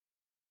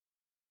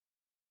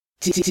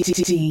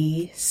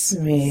T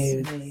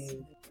Smooth.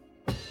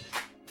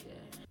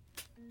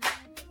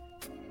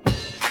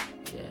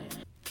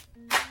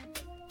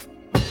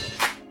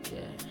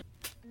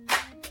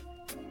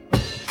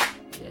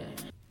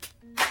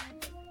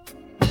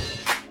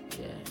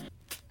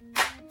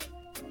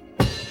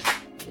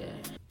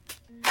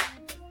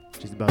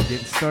 Just about getting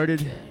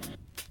started.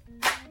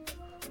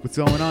 What's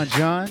going on,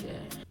 John?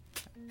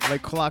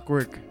 Like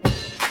clockwork.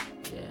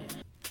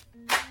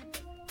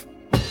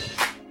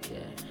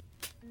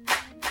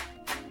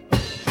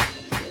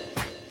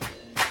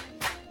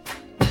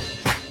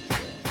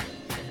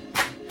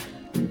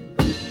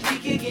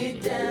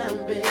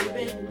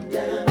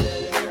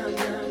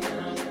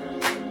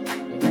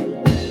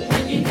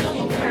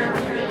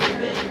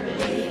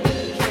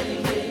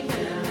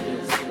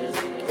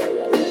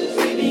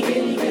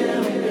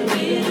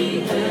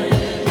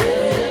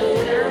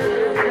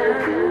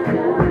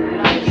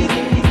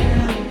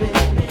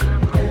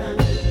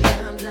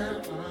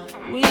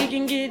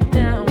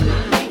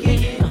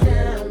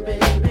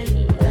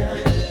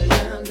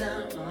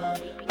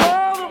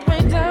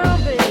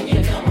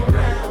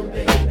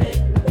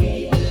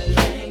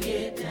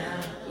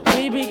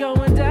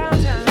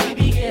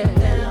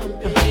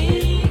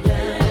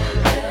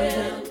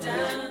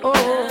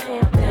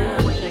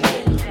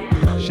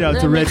 Shout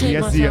out to Reggie,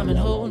 I see you.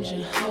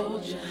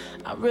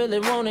 I really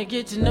wanna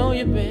get to know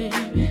you,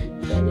 baby.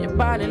 Your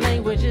body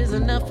language is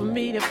enough for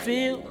me to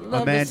feel.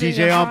 My man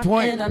DJ on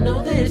point. And I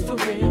know this for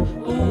real.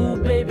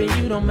 Ooh, baby,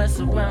 you don't mess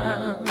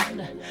around.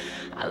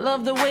 I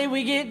love the way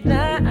we get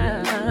down.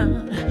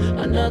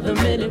 Another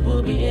minute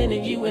we'll be in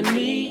it, you and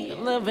me.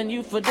 Loving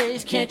you for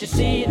days, can't you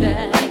see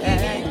that?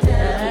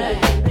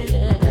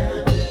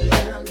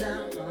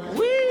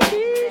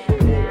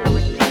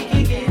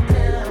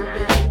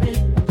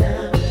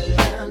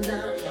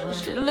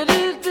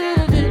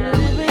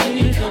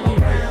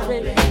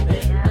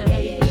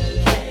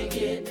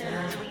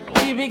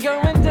 We be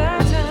going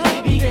downtown.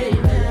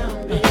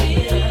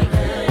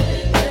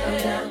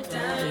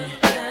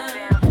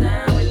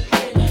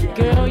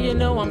 Girl, you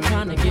know I'm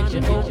trying to get you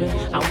open.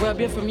 I'll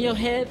rub you from your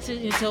head to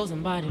your toes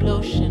and body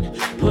lotion.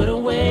 Put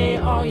away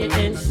all your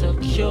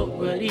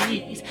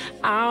insecurities.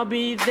 I'll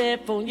be there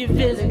for you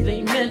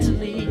physically,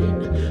 mentally.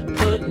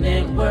 Putting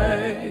in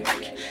work.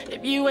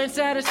 If you ain't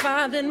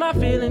satisfied, then my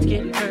feelings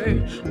get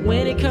hurt.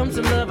 When it comes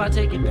to love, I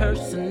take it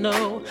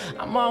personal.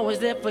 I'm always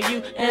there for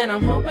you, and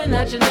I'm hoping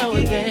that you know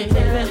it, baby.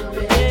 Yeah.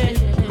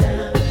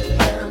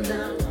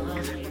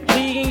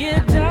 We can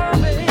get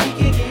down, baby.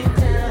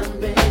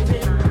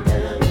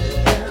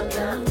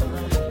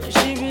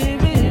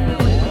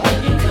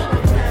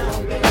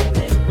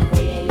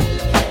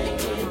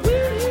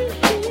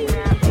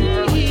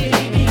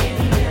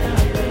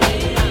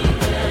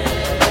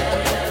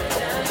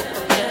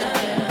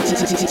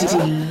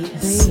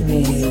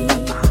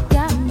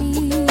 Got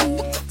me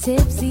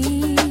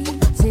tipsy,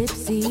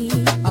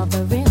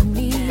 offering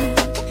me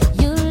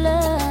your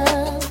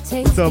love.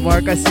 What's up,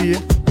 Mark? I see you.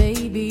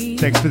 Baby,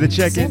 thanks for the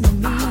check-in.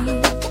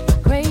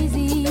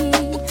 Crazy,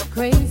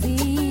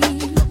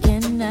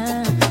 can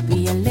I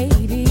be a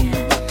lady?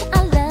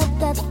 I love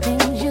the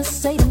things you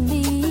say to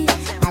me.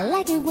 I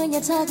like it when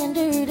you're talking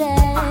dirty.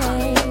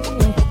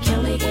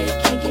 Can we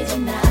get kinky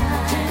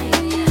tonight?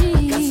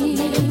 Got so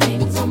many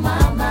things on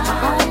my mind.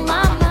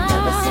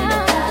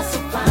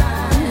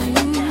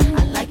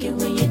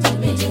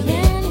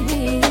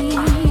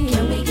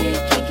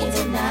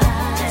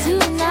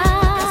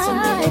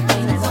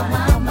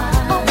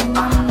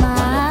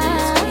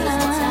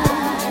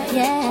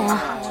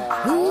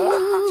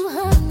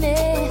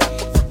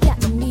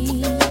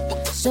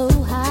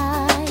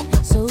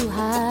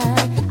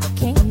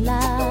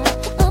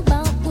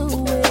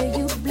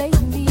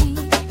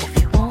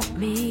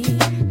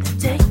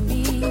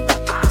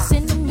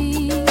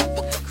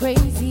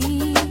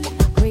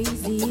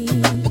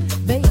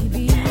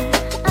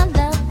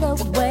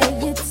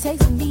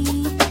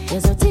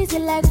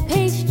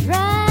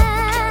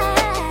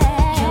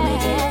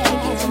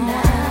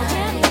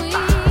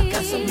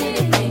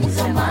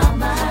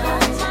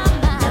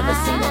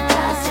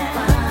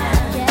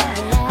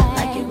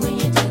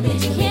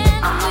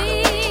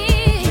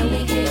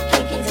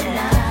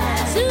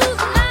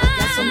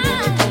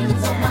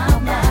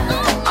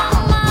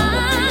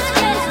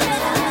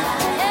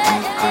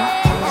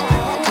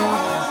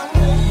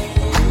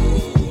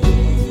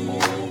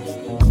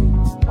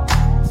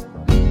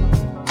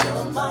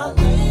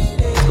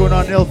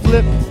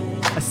 Flip,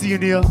 I see you,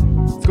 Neil.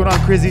 What's going on,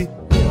 Crizzy?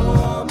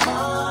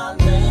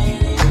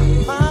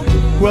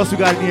 Who else we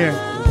got in here?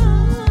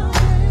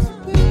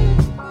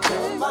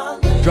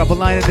 Drop a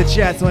line in the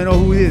chat so I know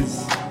who it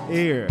is.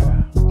 Here.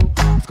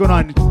 What's going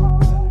on,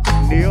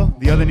 Neil?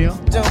 The other Neil?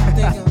 Don't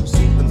think I'm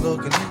sleeping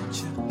looking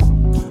at you.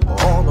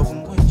 All of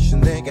them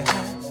wishing they could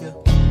have you.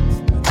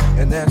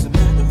 And as a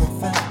matter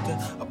of fact,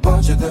 a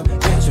bunch of them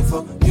itching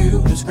for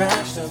you to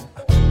scratch them.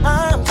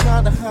 I'm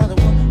trying to hide what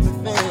we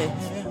feel.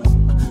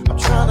 I'm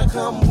trying to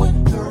come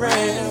with the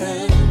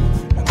rain.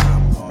 And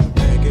I'm gonna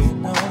make it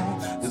known,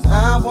 'cause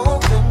I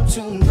want them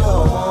to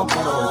know I'm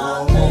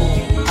on.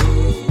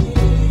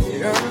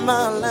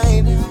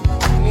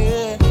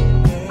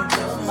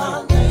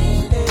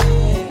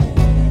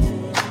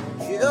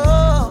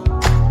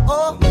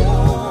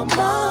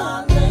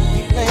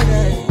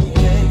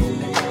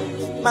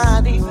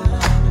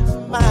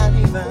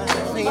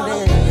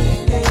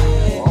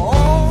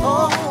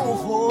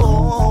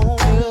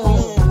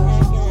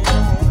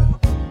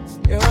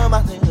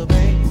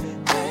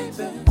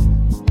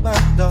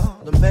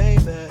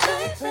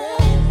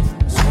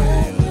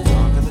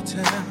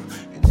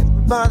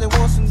 Everybody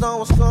wants to know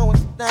what's going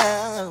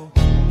down.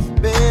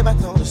 Babe, I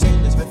know you've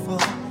seen this before.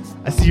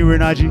 I see you,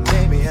 Renaji.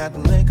 Baby at the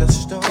liquor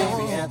store.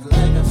 Baby at the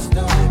liquor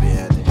store. Baby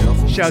at the health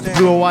food Shout out to stand.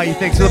 Blue Hawaii.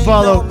 Thanks for the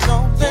follow. They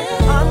don't know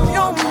that I'm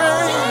your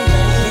man.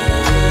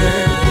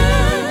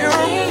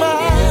 You're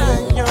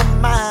mine. You're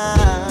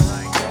mine.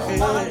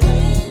 Baby,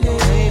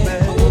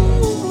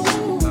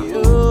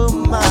 you're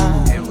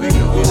mine. Here we go.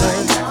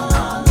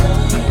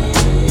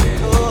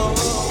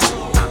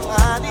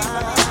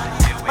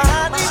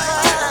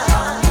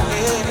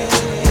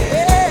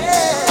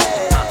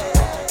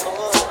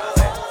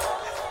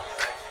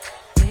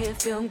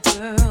 If your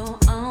girl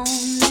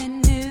only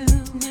knew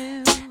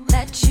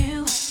that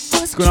you was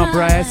What's going on,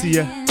 Brian? I see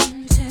ya. trying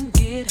to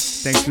get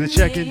Thanks for the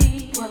check-in.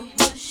 what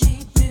would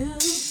she do?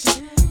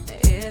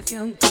 If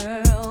your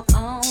girl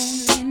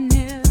only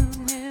knew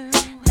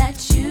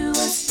that you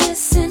was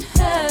dissing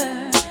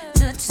her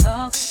to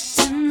talk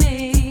to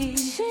me,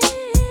 she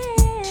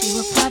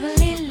would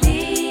probably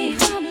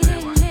leave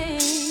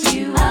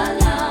you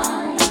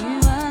alone. She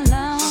would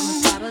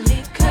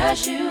probably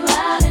curse you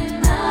out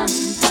and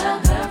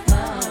unplug her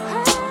phone.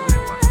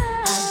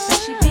 I bet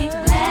she'd be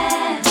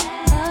glad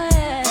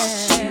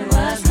she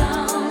was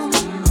gone.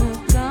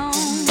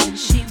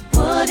 She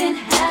wouldn't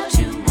have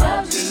to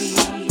worry.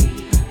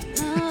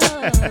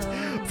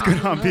 What's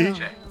going on, B?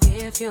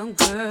 If your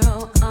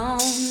girl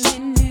only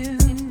knew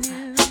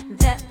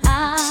that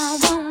I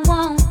won't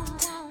want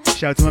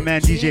Shout out to my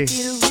man, to DJ. get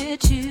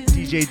with you.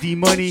 DJ D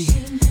Money.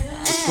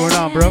 What's going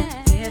on, bro?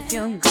 If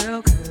your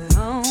girl could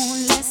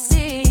only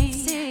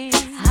see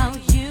how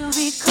you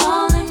be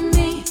calling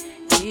me,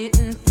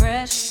 getting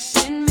fresh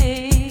in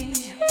me,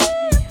 she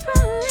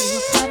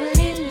would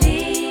probably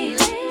leave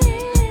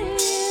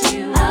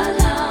you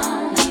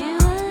alone. She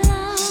would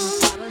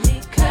probably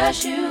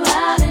curse you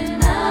out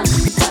and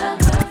unplug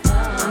her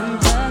phone.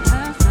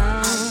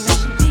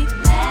 She'd be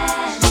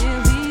glad she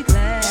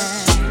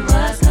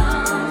was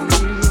gone.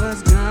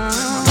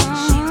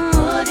 She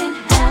wouldn't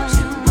have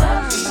to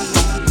worry.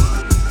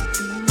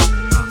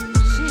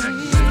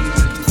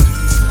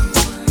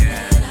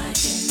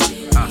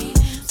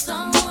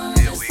 Someone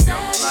to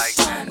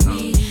satisfy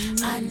me.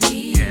 I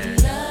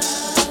need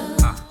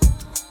love.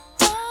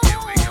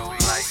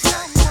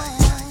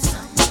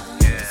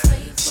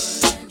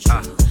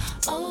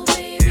 Oh,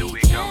 baby,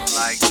 can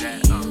I see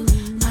you?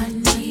 I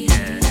need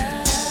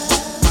love.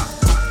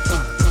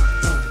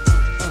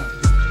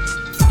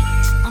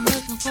 I'm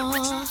looking for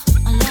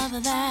a lover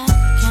that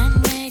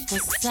can make a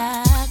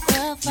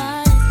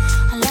sacrifice.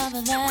 A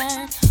lover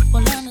that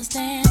will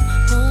understand,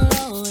 will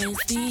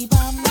always be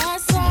by my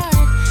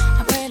side.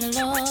 I pray the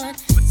Lord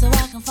so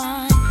I can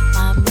find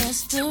my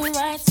Mr.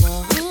 Right. So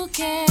who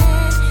can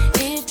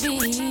it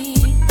be?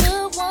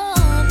 The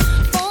one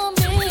for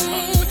me.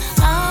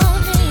 I'll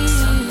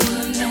need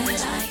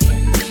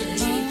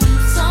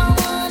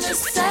someone to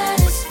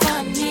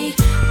satisfy me.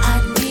 I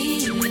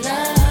need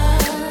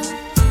love.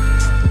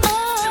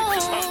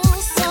 Oh,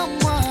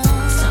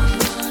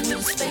 someone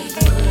who's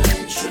faithful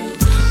and true.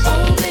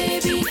 Oh,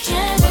 baby,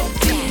 can it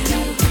be?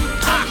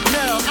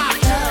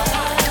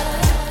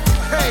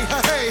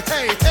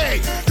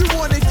 Hey, you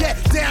wanna get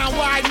down,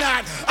 why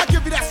not? I'll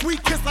give you that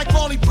sweet kiss like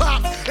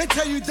lollipop and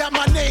tell you that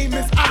my name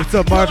is I. What's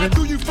up, Marvin?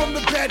 Girl, I do you from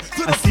the bed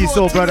to I the see you,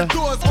 floor, soul brother. to the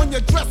doors on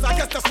your dress. I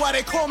guess that's why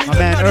they call me My the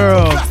man, nutty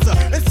Earl.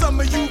 professor. And some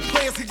of you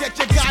players can get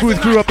your guys Smooth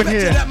and crew I up in bet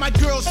you here. that my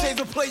girl shades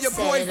will play your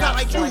boys not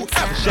like you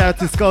ever. Shout out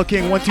to Skull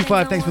King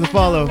 125. Thanks for the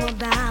follow.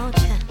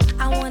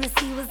 I wanna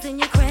see what's in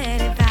your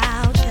credit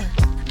voucher.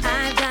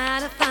 I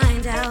gotta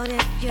find out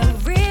if you're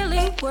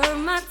really worth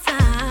my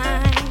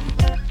time.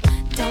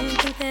 Don't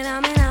think that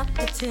I'm an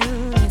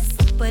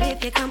opportunist, but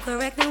if you come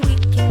correct, then we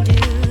can do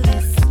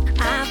this.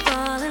 I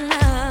fall in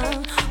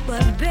love,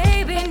 but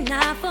baby,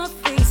 not for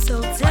free.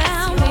 So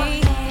tell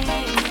me,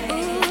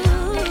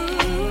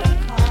 ooh,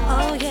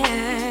 oh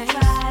yeah.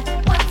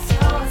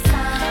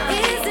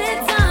 Is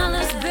it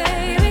dollars,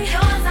 baby?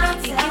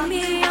 Give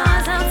me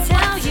yours, I'll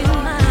tell you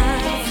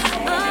mine.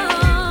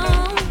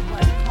 Oh,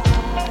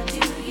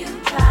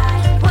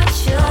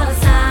 what's your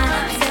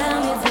sign? Tell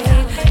me,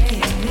 baby.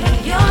 Give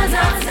me yours,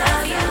 I'll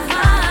tell you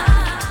mine.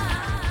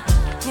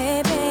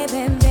 Hey,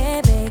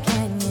 baby,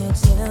 can you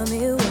tell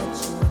me what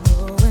you're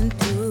going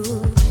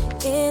through?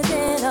 Is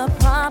it a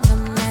problem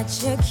that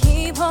you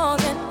keep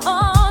holding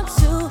on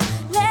to?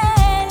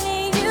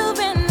 Lately, you've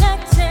been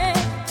acting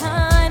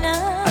kinda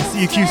I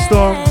see you, Q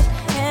Storm. sad,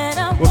 and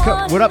I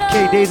What up,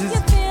 K wonder Daisies? if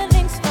your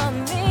feelings for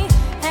me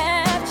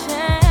have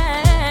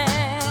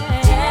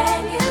changed.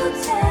 Can you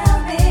tell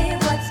me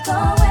what's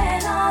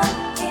going on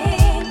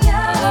in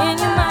your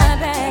mind,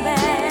 baby?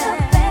 Is it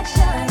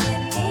affection you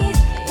need?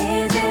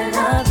 Is it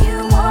love you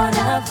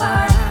wanna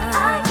find?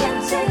 I can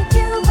take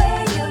you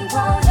where you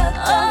wanna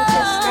go.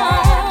 Just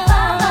stand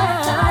by my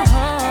side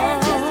and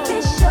just be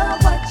sure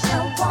what you're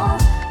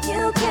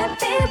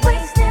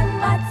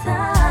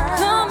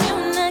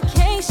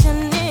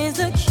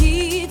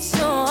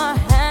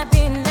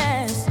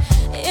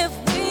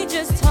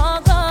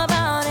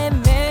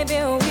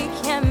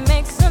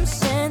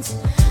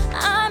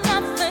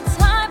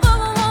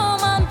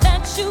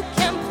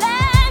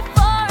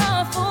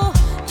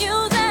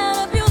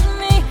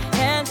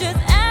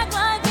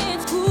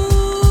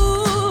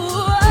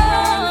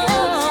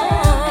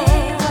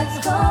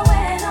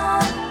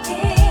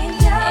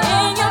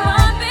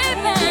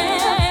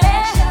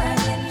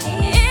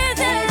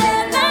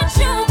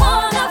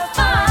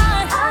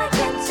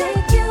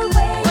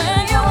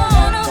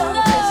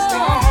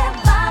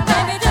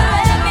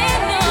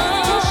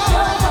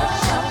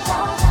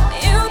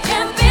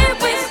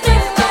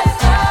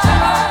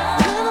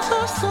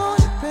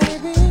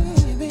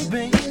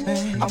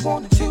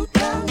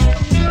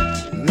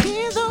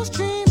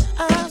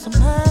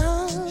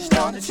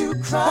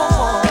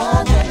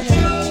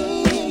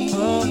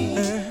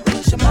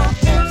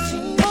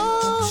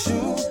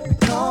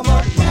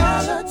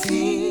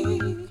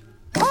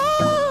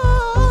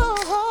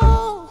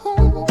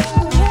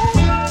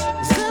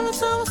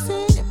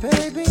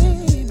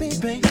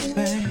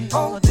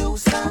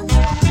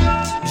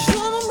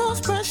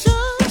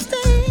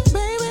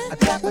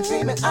like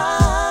dreaming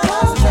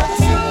I've never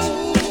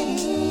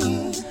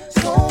seen.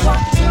 So I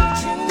can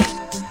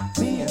take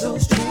me in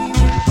those dreaming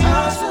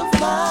eyes of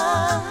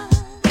mine.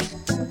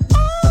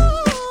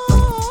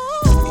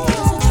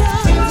 It's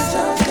a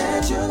chance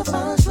that you're the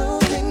first little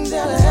thing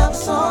that I ever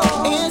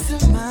saw. Is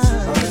it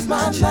mine? Or is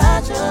my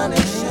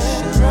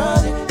imagination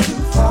running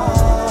too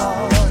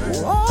far?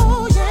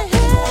 Oh yeah,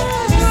 it's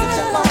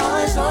that my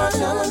eyes are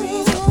telling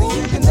me something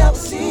you can never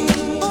see.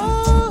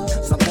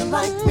 Something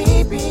like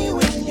me being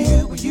with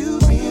you, will you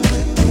be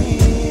with me?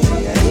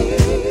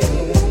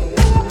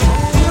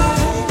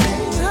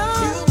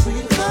 You be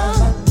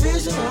my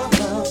vision of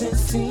love and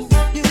see.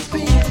 You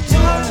be the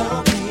joy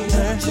of me,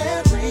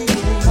 cherry,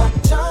 my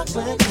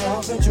chocolate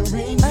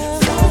confectionery.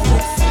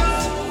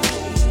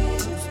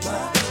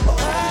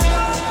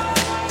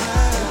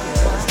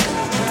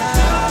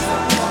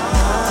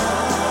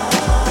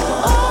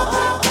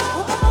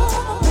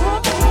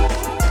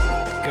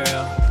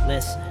 Girl,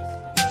 listen.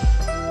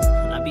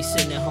 When I be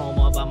sitting at home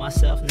all by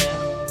myself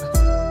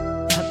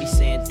now, I be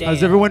saying, damn.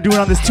 How's everyone doing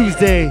on this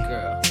Tuesday?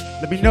 Girl,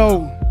 Let me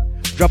know.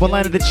 Drop a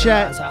line in the realize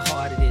chat. how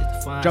hard it is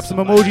to find Drop some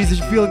somebody emojis if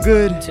you're feeling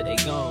good. till they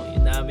gone, you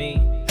know what I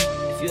mean?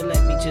 If you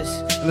let me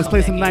just And let's come play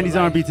back some in your 90s life,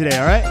 R&B today,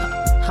 alright?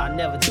 I'll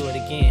never do it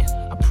again,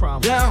 I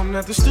promise. Down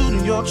at the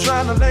studio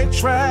trying to lay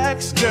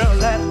tracks.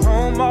 Girl at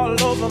home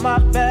all over my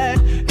back.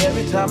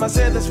 Every time I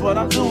say that's what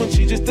I'm doing,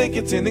 she just think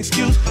it's an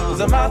excuse.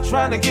 Cause I'm out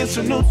trying to get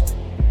some news.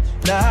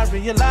 Now I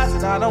realize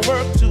that I don't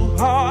work too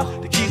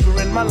hard to keep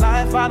her in my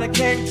life. I done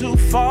came too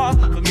far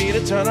for me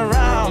to turn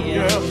around,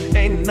 girl.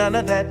 Ain't none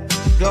of that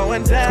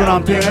going down. What's going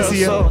on, Ping? I girl.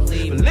 see ya. So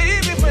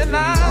believe me when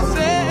I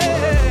say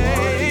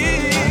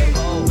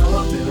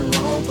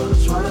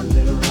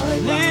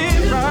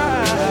live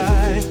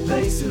right.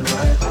 Place it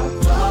right, I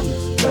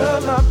promise.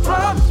 Girl, I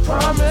promise.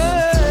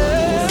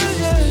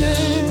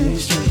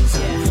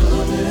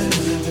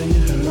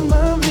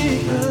 Mommy,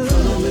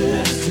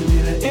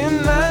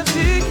 in that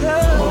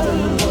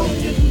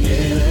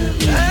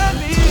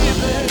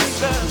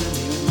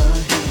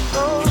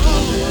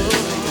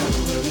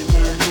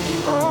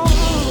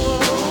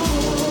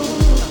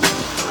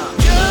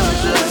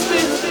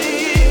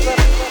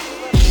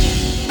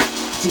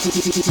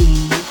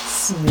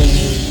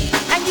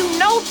And you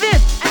know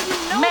this,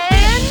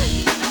 man.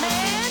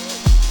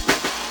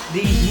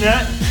 These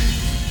nuts.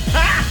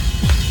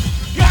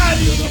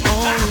 You're the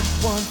only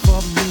one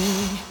for me.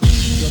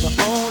 You're the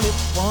only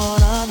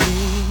one I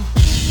need.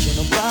 Can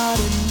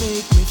nobody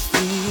make me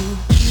feel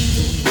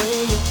the way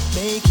you're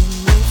making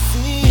me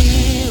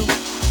feel?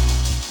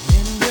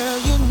 And girl,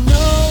 you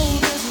know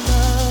this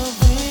love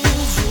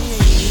is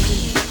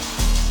real.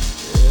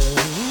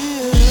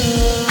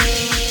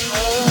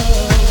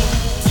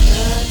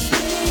 Touch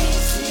me,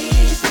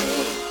 tease me,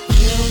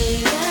 feel me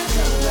and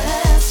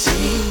caress.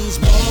 Tease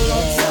me, hold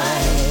on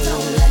tight,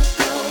 don't let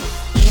go.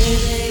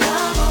 Baby,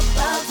 I'm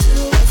about to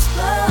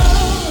explode.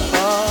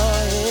 Oh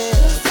yeah.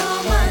 'Cause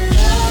all my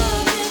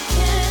love you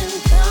can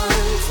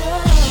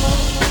control.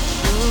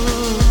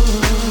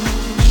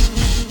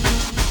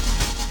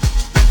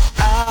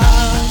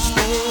 I'll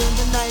spend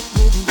the night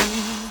with you.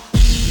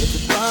 If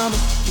you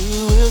promise you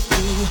will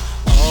do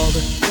all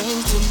the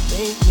things to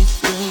make me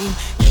scream,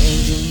 and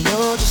you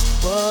know just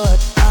what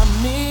I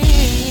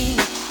mean.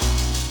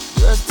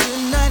 'Cause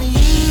tonight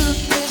you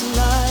taste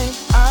like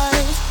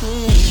ice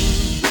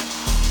cream.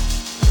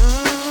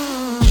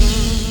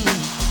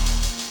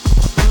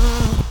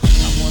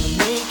 I wanna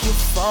make you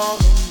fall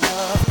in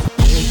love,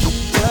 make you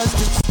touch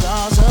the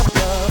stars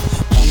above.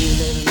 You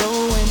lay low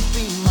and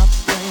be my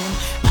friend.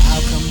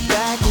 I'll come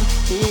back and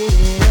hit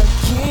it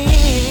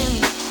again,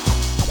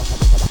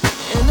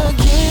 and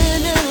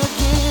again and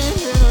again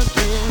and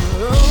again.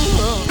 Oh,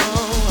 oh,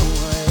 oh,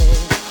 yeah.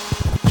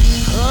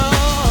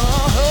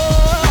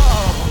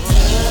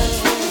 Touch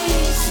me,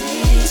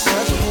 tease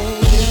me,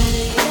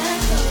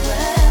 and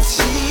caress.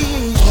 Tease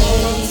me,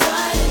 hold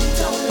tight and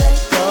don't let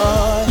go.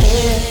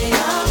 Baby,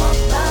 I'm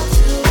about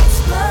to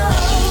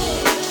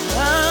explode.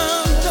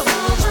 I'm about to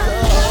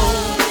explode.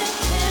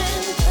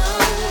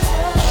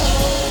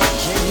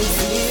 Can you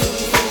feel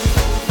it?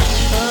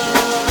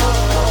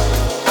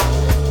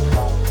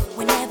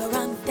 Whenever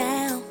I'm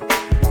down,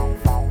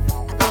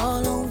 I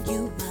call on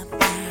you, my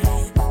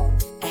friend.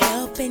 A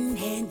helping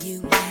hand you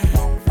lend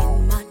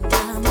in my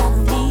time of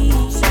need.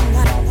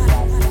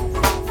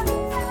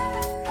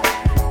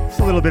 It's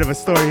a little bit of a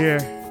story here.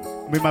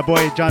 With my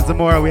boy John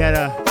Zamora, we had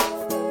a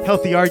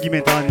healthy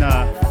argument on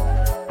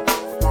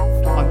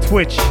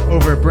Twitch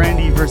over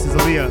Brandy versus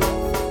Aaliyah.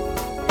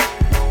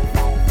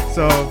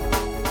 So,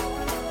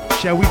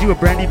 shall we do a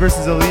Brandy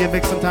versus Aaliyah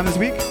mix sometime this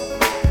week?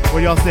 What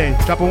do y'all say?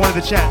 Drop a one in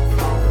the chat.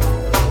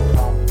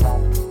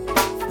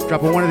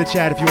 Drop a one in the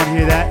chat if you want to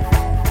hear that.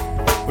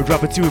 Or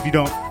drop a two if you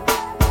don't.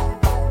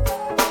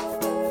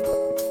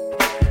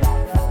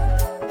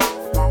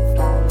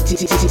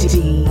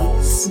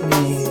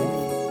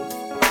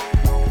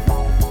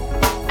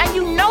 And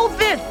you know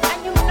this,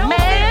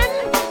 man.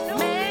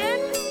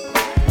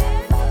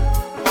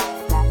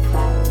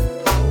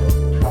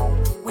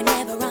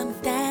 Whenever I'm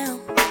down,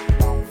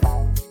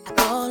 I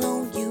call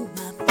on you,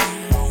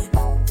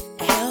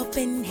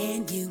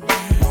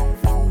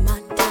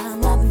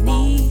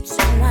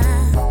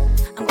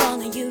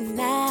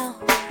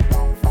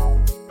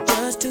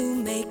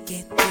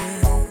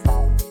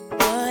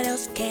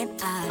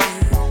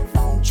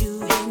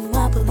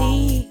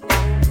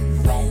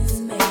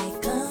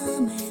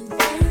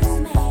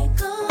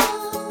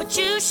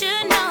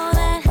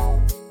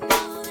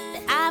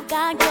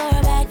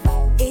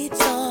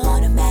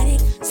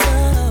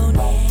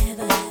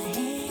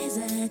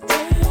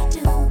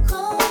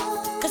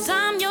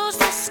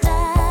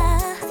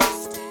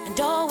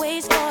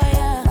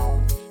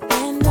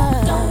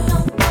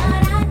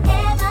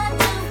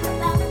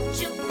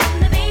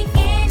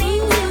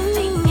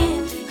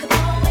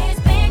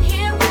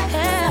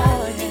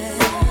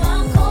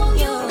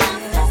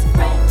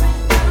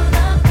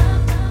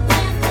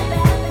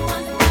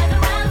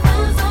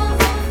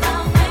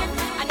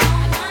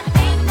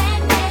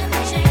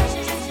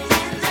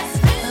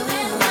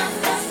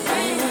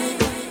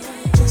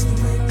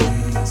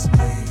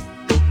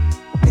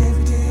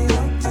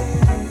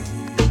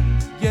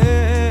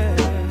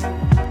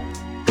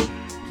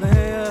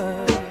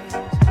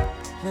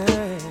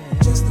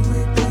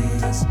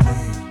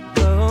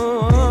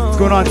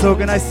 on,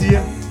 Token, I see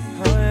you.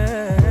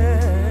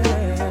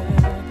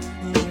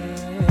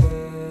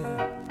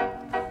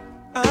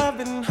 I've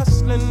been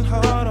hustling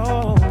hard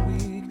all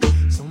week,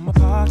 so my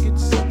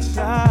pockets are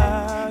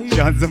tight.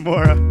 John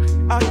Zamora.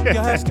 I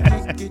got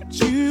to get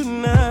you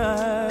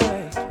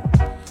tonight.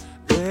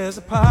 There's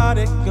a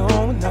party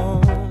going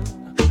on.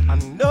 I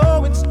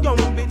know it's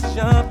gonna be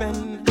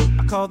jumping.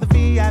 I call the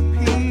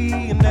VIP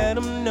and let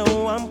them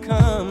know I'm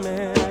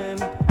coming.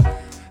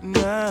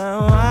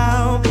 Now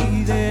I'll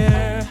be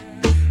there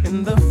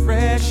in the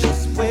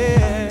freshest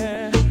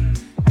wear,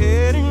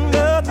 getting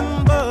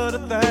nothing but a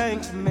thing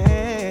to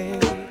me.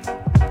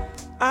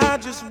 I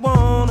just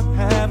wanna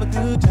have a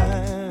good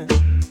time,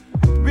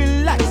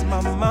 relax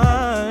my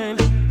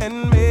mind,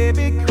 and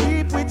maybe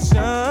creep with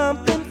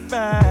something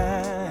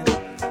fine.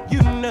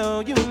 You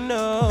know,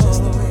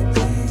 just the way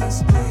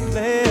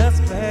players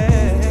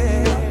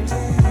play.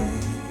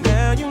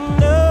 Now you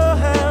know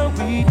how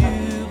we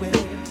do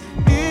it.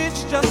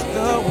 It's just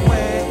the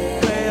way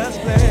players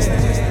play.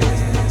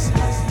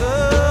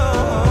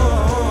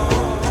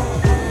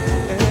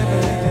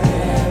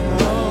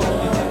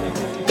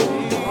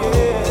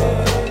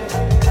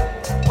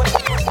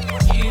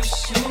 You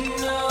should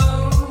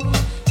know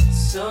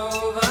it's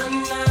over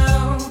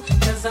now,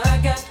 'cause I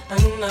got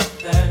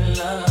another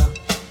love.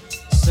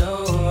 So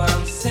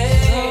I'm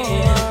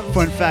saying,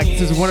 Fun fact,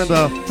 this is one of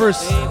the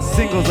first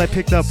singles I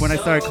picked up when I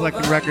started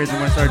collecting records and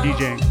when I started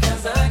DJing.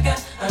 'cause I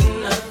got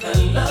another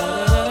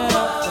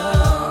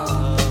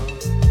love.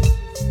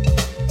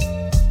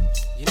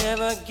 You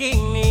never gave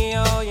me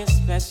all your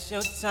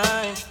special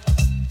time.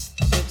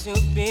 You're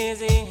too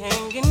busy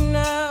hanging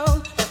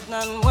out. That's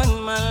not what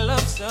my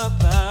love's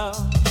about.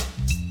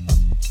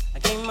 I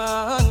gave my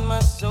heart, my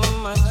soul,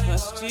 my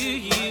trust to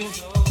you.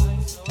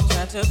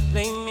 Tried to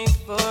play me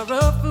for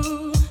a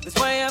fool. That's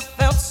why I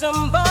felt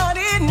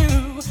somebody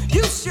new.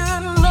 You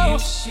should know. You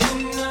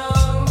should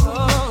know.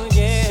 Oh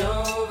yeah. It's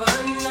over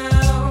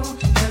now,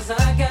 'cause I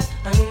got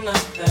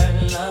another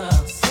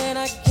love. Said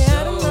I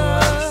got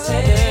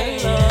another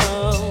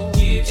love.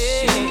 You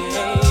should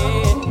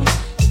know.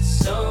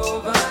 It's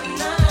over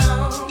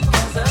now,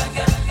 'cause I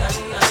got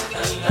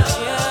another love.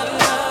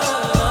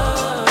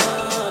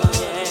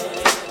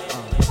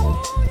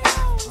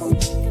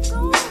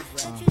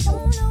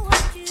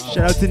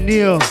 Shout out to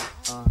Neil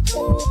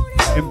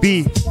and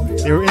B.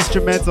 They were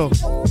instrumental.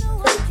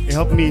 They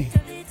helped me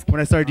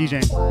when I started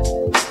DJing.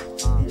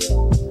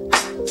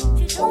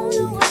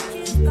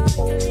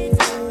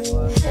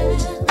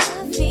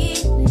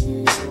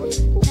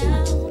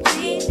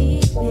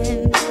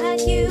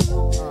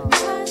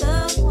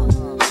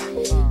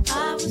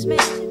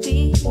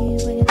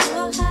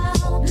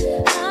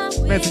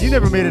 Man, so you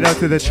never made it out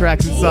to the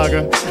tracks in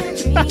Saga.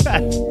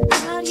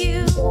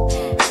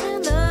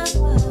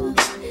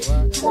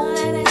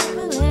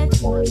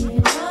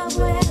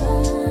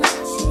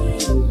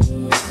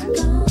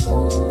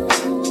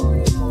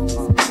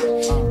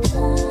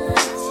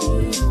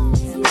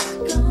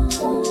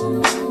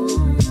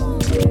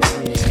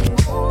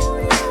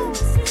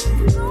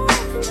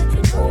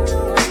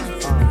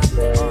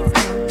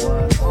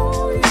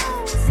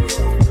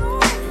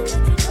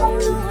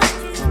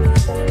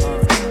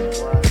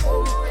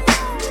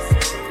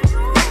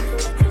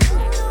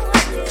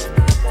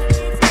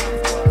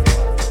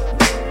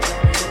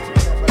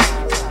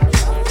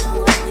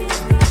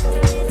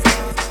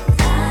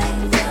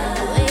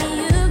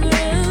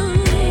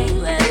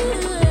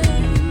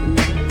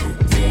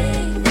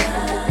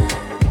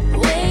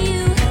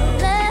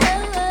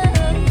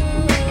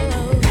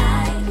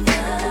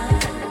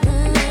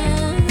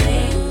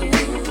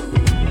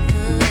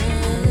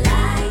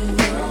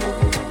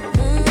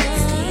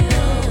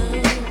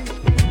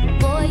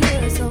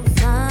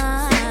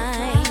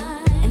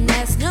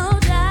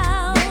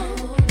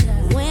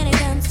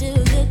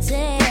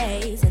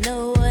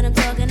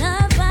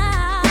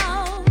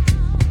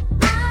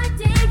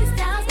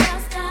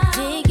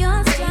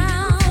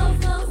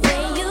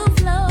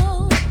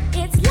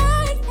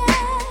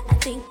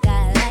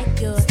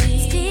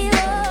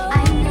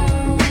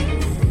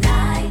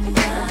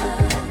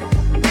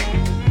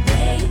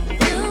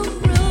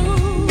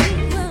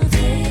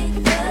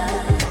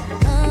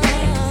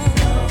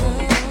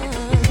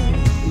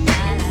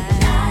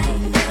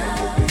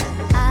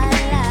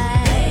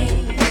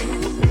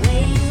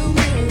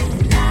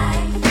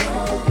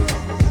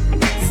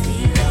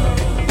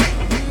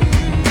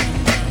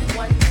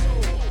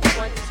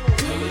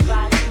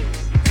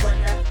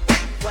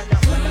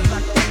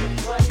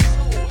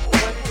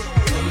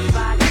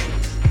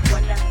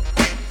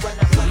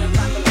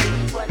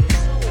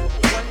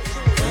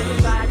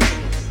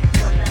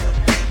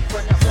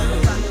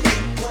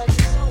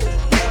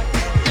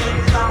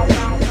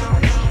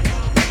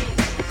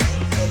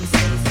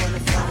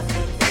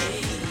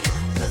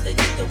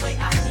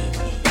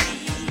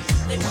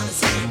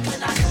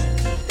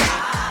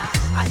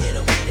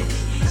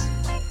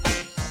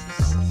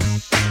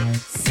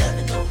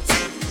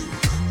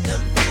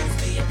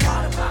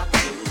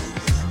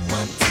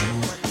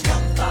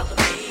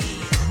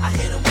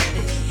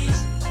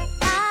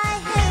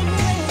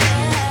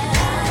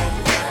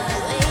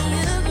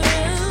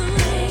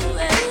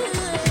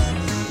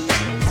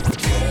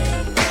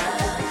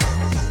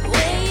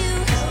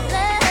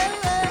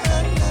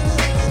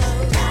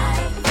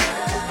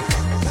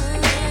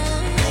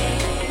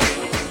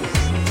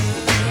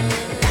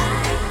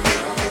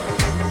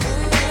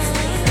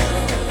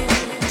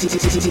 And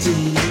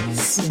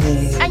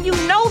you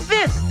know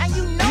this,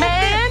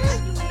 man.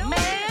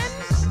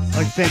 I'd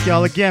like to thank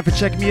y'all again for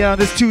checking me out on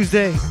this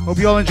Tuesday. Hope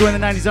you all enjoying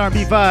the 90s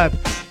R&B vibe.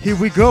 Here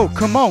we go.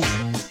 Come on.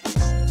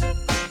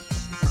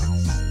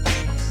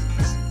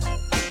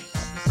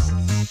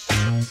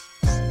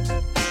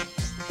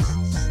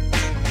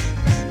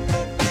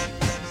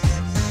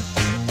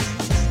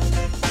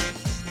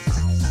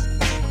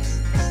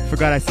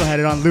 Forgot I still had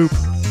it on loop.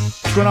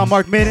 What's going on,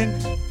 Mark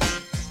Maiden?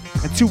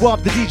 And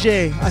 2-Wop the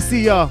DJ. I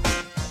see y'all.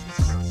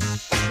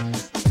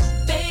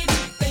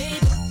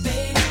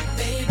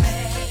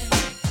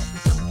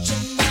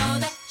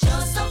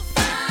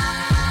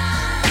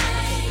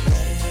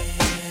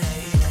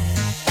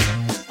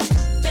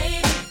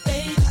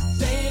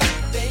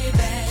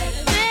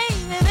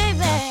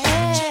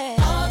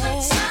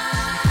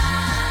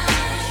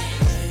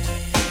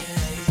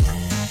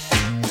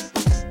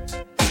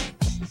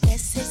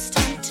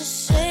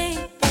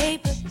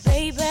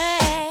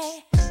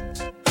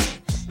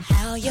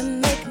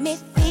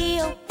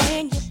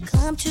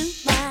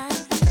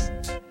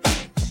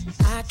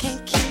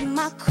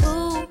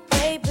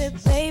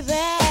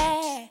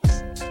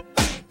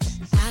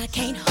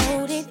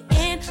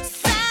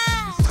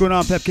 Going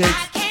on, Pepcakes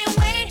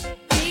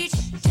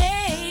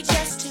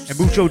and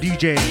Mucho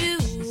DJ.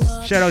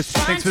 Shout outs,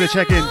 thanks for the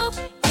check-in.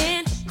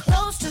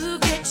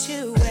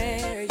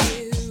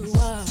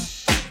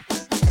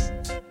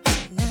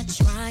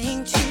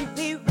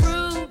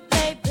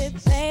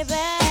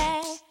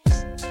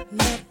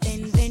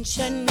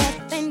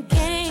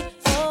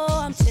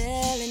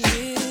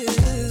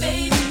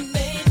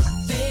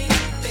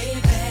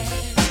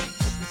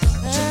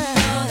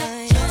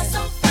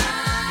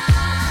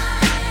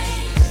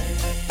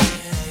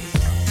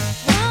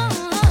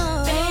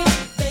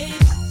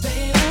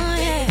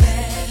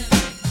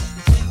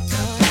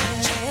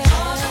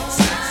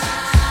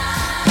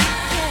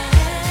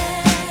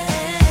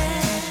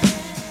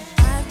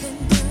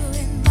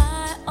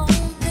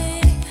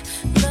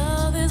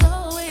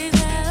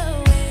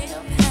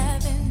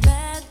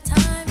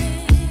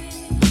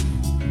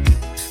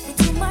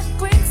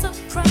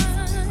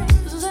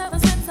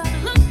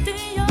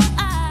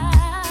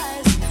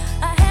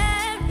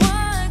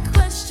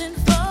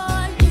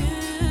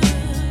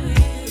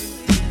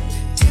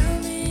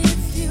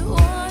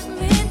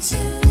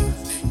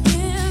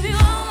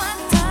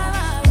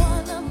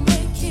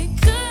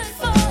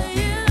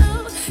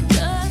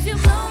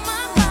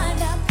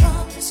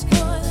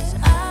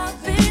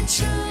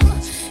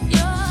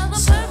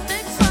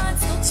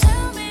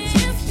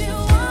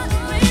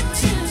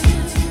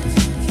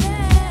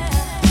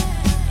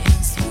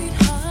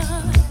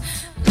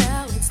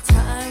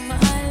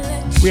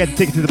 We had to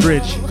take it to the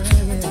bridge.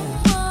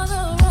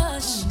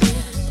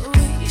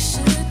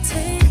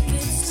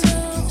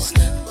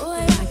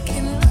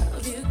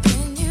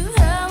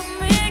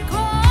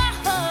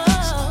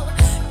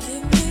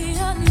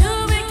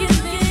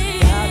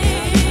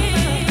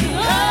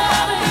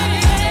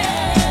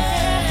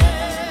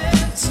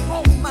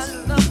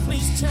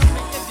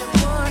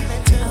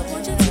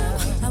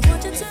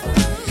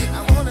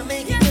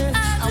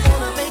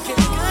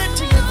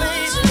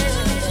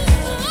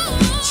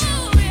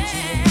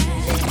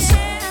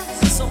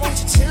 So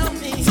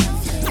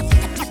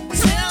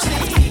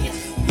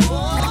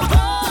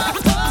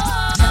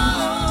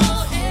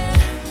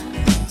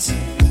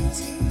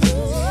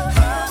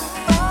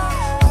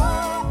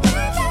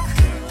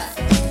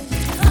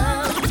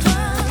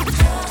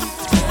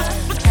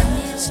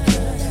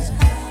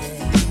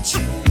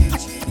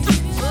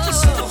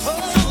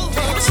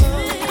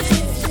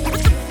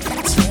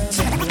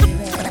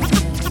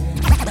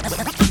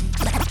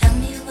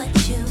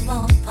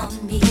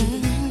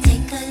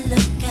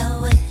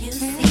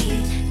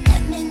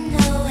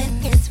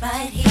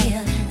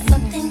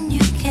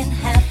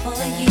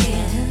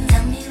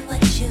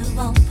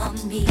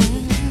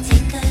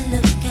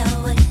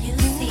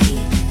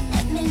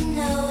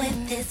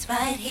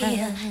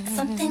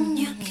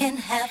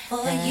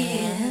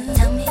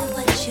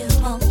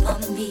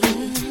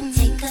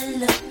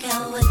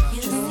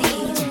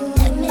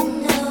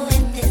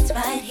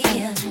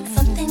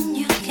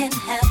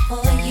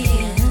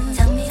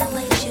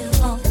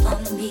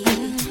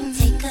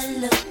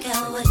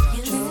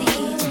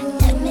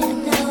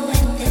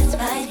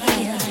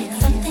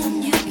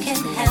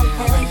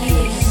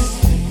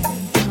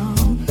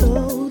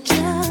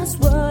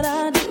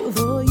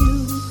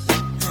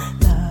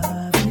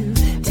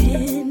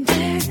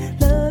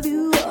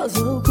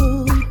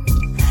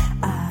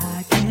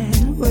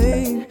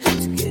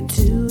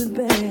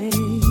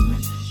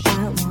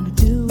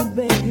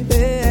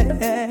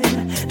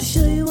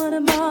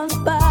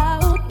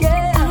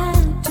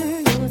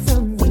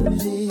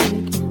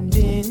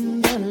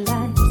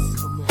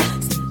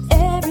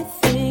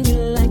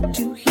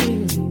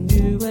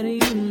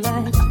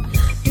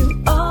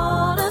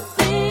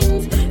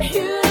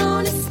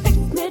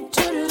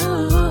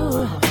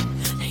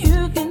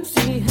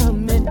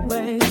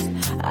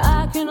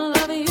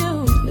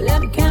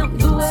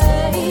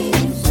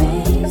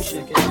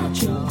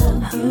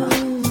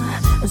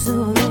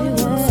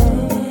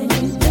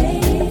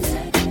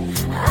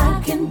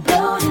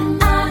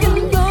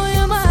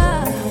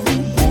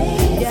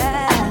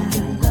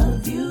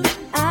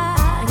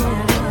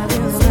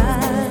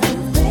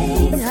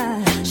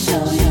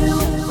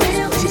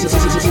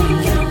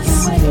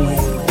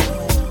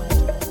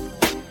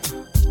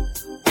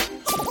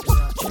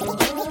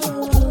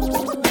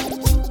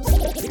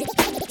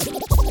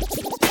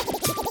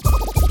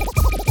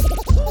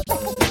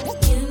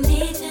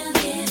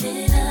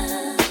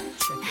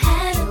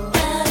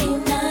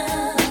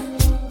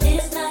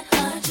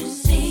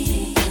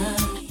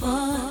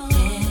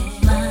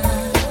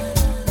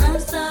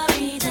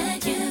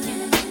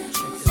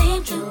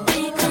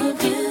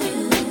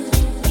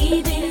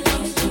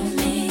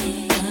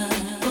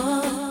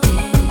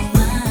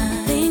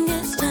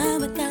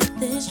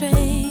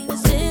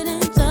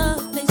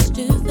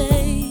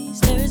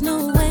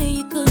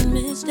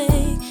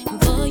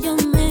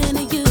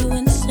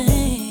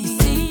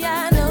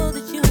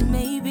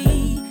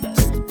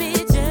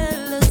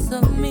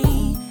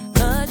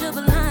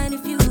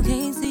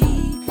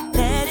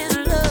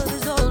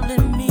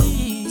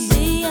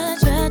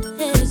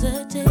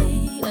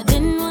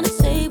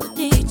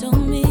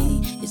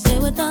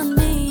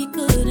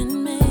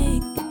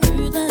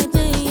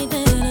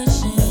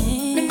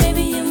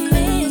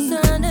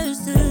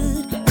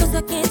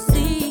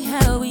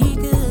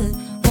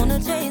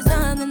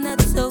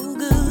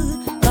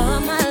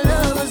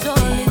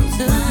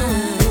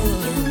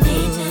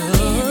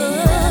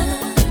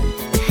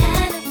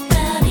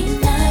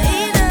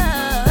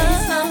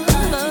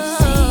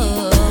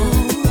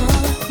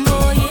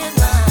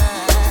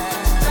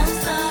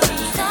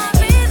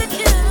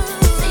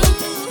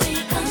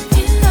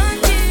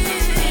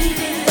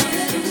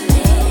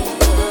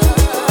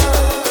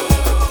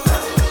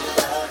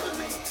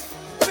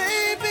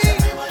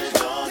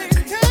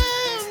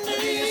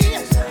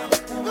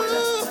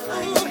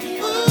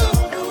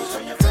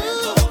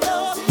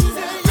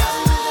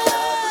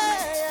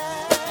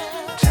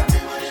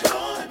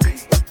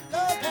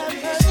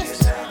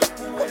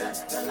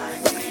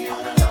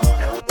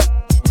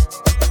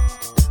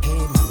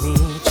Hey, mommy,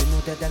 you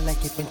know that I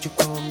like it when you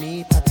call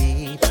me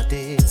papi, but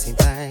it seems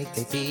like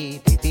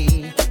baby,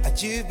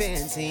 that you've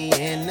been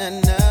seeing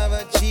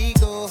another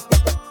chico.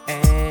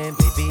 And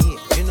baby,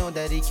 you know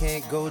that he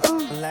can't go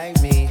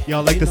like me.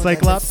 Y'all like the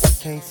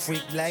Cyclops? Can't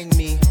freak like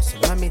me. So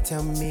mommy,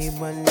 tell me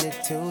one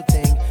little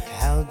thing.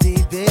 How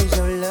deep is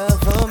your love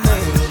for me?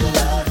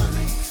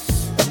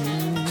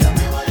 Tell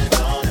me what it's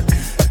gonna be.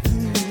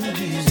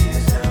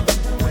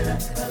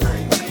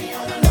 Like me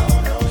on the low,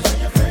 low, so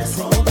your friends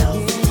won't know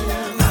me.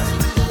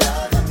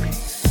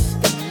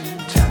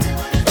 Tell me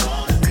what it's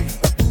gonna be.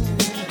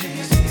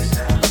 Easy as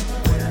hell.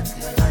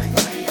 Like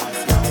me on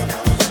the low,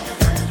 low, so your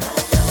friends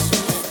won't know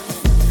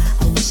me.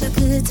 I wish I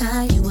could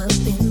tie you up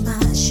in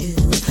my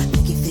shoes,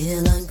 make you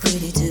feel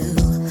unpretty too.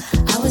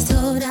 I was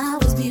told I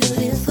was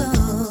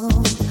beautiful,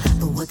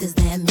 but what does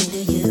that mean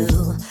to you?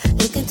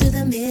 Look into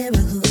the mirror,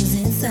 who's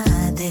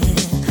inside there?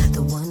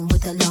 The one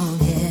with the long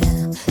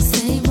hair.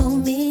 Same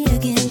old me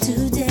again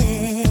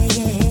today.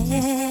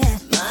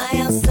 My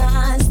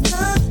outside's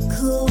not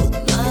cool,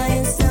 my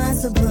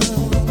inside's a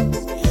broom.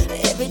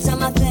 Every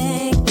time I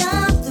think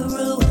I'm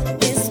through,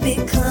 it's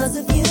because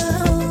of you.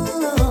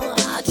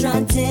 I try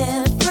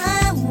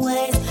different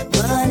ways,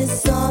 but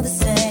it's all the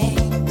same.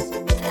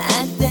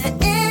 At the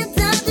end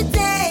of the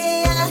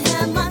day, I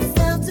have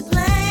myself to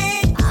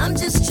blame. I'm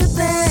just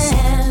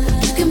tripping.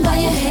 You can buy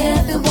your hair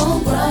if it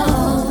won't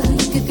grow.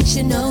 You can fix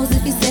your nose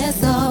if you said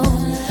so.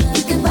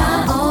 You can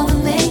buy all the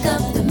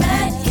makeup the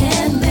Mac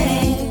can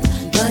make.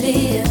 But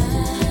if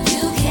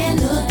you can't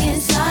look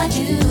inside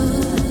you,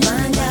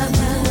 find out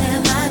who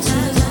am I to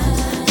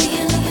be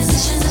in the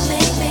position to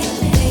make me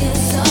feel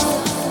so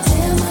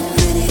damn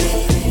unpretty.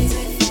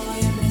 For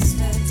you,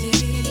 Mr.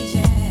 DJ,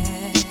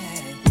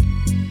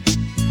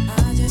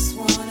 I just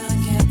wanna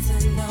get to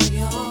know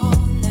your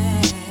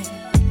name.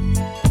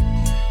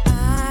 I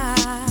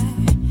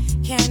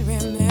can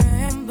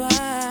remember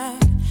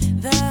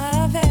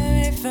the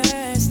very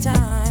first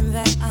time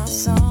that I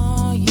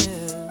saw you.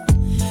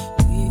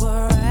 We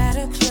were at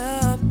a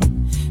club,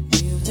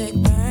 music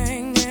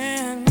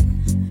banging.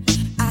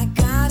 I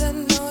gotta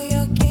know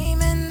your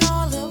game and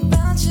all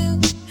about you.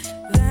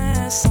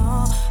 That's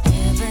all.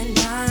 Every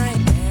night,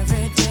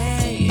 every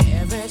day,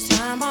 every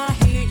time I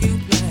hear you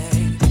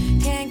play,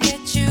 can't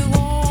get you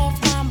off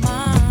my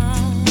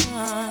mind.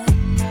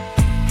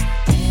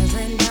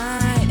 Every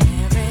night,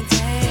 every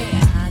day,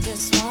 I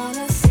just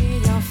wanna see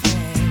your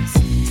face,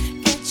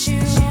 get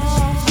you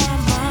off my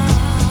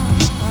mind.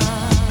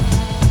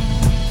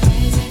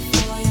 Crazy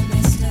for you,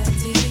 Mr.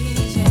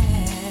 DJ.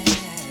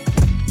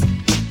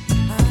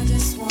 I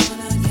just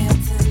wanna get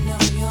to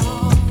know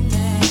your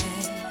name.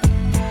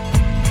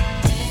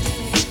 Baby,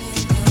 we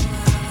can go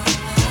out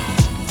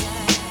all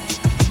night.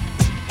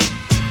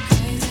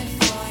 Crazy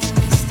for you,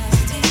 Mr.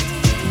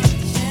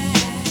 DJ.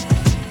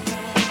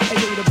 Hey,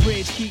 yo, the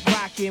bridge keep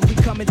rocking. We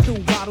coming through,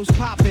 bottles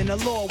popping.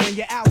 Allure when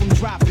your album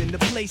dropping. The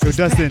place Yo, is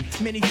Dustin,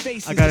 packed, many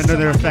faces. I got and some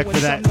another I know effect and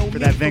for some that- know for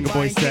me that Venga Boy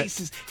buying set.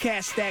 cases.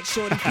 Cash stack,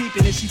 shorty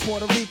peeping, and she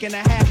Puerto Rican, a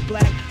half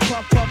black.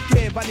 Puff, puff,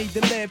 crib, I need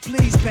to live,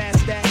 please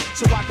pass that.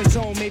 So I can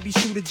zone, maybe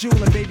shoot a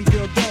jewel and baby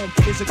girl dome.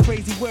 It's a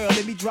crazy world,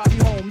 let me drop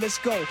you home, let's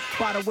go.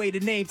 By the way, the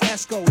name's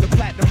Esco, the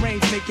platinum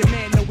range make your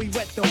man know we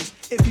wet those.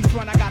 If you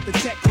front, I got the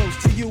tech close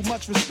to you,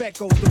 much respect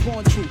goes. The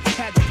born truth,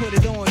 had to put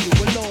it on you,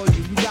 allure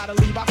you. You gotta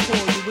leave, I call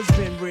you, it's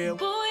been real.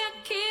 Boy, I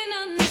can't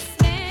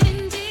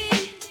understand it.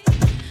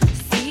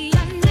 See,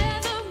 I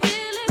never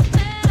really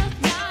felt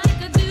like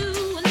I do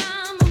when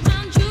I'm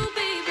around you,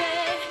 baby.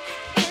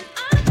 And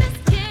I just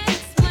can't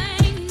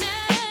explain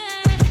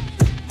it.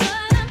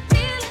 But I'm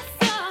feeling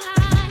so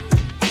high,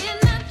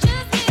 and I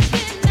just can't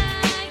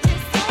deny it.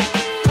 So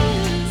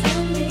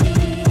tell me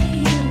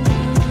you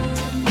want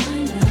my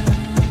love.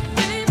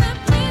 Baby,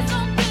 please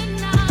don't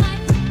deny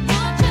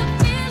what you're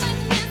feeling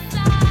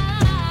inside.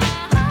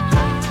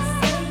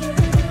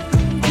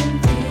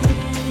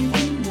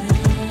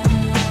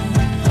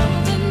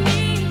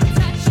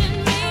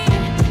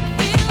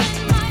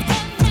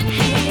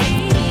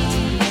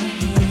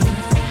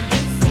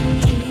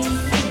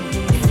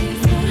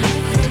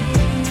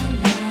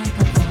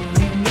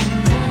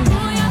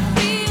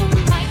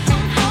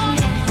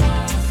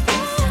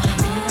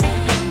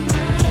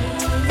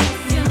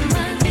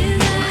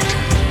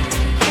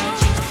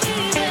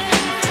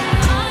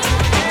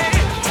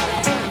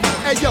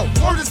 Hey yo,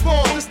 word is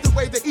born, this the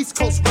way the East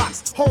Coast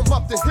rocks. Home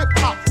up the hip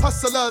hop,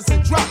 hustlers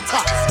and drop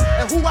tops.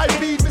 And who I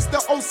be, Mr.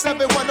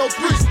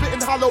 07103,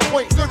 spitting hollow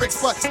point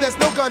lyrics, but there's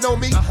no gun on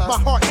me. My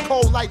heart's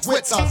cold like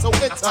winter, so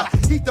enter.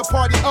 Heat the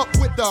party up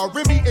with the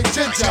Remy and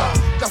Ginger.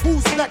 The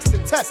who's next to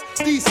test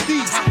these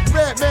steeds.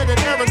 Redman and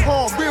Aaron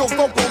Hall, real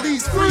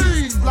vocalese,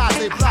 freeze.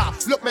 Blase blah,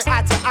 look me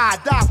eye to eye,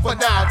 die for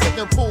now.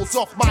 Taking pulls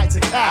off my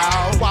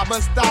cow. Why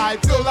must I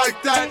feel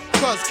like that?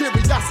 Cause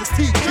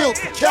curiosity killed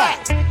the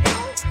cat.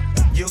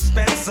 You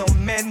spent so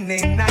many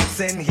nights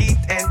in heat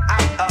and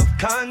out of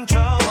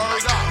control,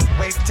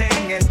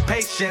 waiting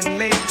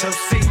impatiently to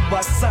see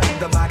what's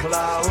under my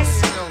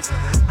clothes.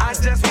 I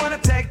just wanna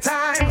take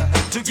time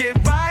to get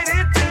right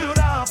into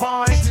the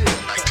point.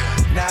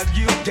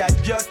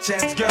 got your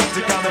chance, girl,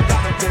 to come and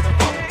this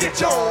funky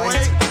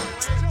joint.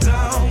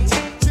 Don't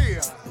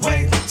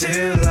wait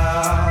too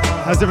long.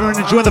 How's everyone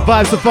enjoying the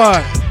vibe so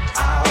far?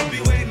 I'll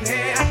be waiting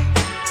here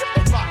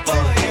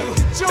for you,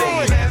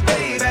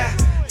 baby.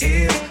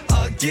 It's a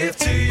gift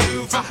to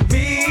you from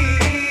me.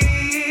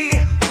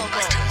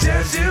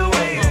 Just you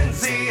wait and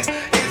see.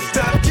 It's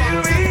the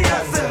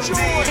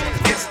curiosity.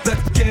 It's the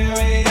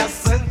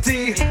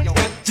curiosity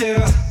that you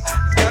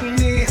got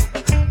me.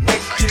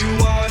 Makes you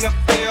wanna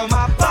feel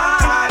my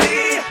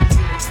body.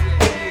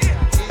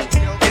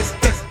 It's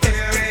the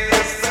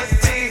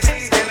curiosity.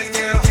 It's killing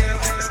you.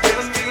 It's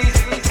killing me.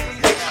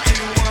 Makes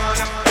you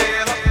wanna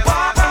feel a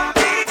part of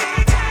me.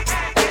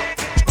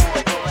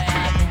 Boy,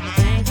 I've been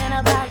thinking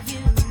about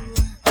you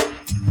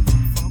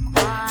for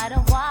quite a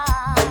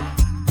while.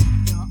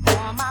 You're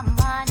on my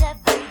mind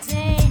every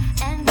day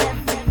and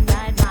every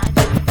night, my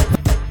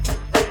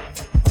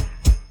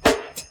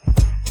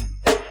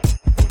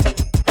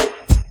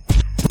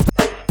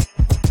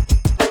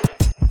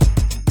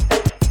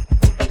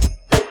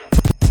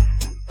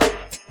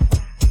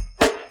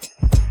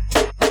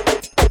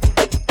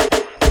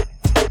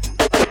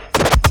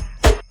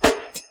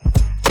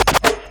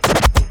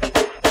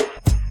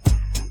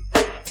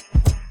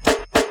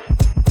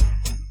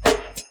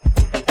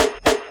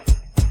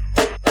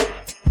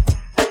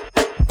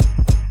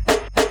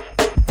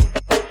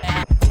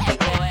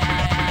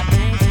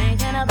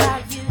thinking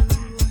about you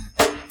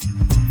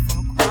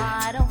for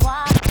quite a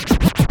while.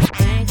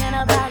 Thinking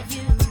about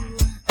you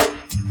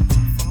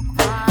for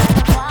quite a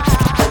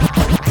while.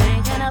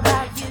 Thinking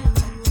about you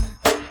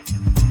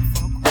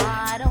for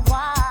quite a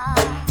while.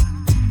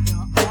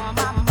 You're on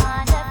my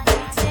mind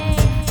every day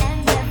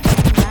and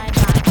every night.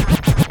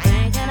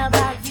 Thinking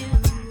about you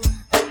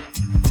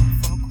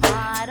for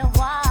quite a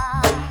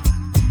while.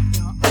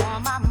 You're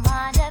on my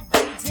mind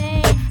every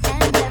day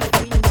and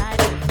every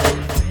night.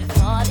 Every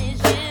thought is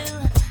you,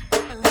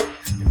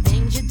 the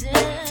things you do,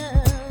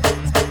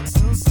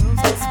 so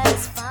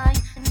satisfying.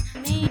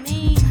 Me,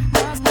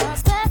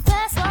 must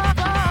confess all.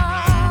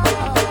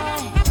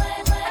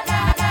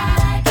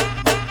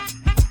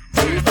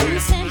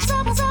 Send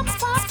troubles up,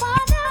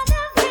 spot down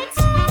every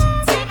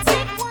time.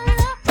 Take one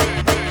look. Boy,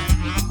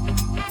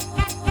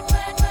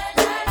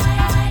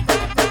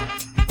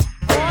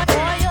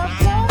 you're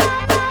blowing my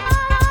mind.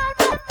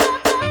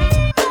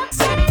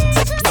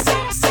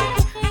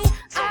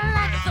 I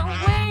like the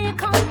way you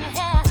comb your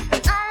hair.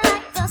 I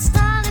like the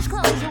stylish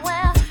clothes you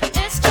wear.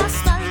 It's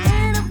just the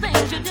little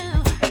things you do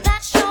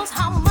that shows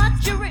how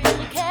much you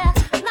really care.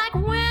 Like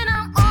when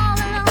I'm all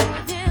alone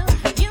with you,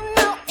 you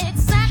know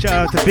exactly. Shout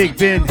out to what Big to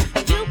Ben. do.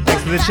 You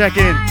Thanks for the put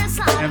check-in that fire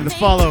inside and the me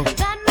follow.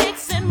 that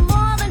makes it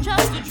more than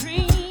just a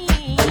dream.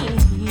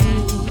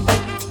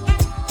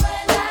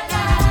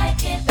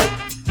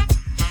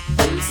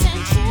 You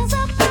send chills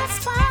up my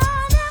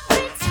spine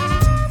every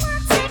time I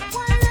take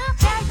one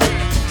look at you.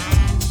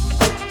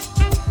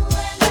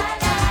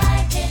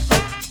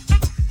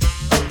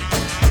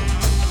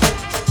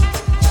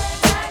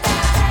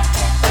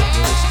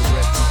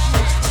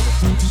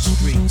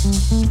 Streets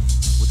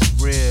with the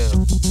real.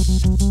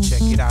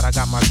 Check it out, I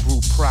got my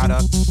group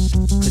product,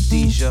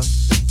 Khadijah.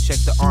 Check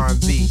the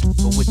R&B,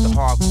 but with the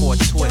hardcore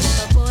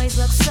twist. The boys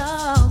look so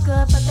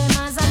good, but their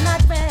minds are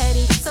not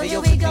ready. So Hey, here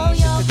yo, we go,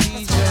 yo.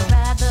 Khadijah, That's why I'd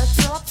rather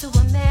talk to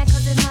a man,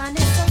 cause his mind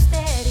is so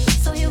steady.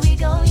 So here we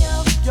go,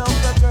 yo. Yo,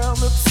 the girl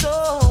looks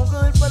so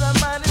good, but her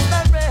mind is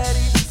not ready.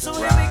 So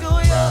here we go,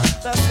 yo.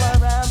 That's why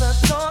I'd rather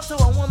talk to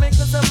a woman,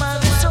 cause her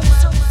mind is so.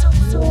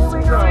 Here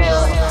we go, yo.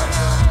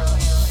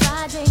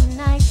 Friday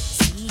night,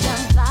 see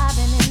I'm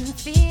vibing and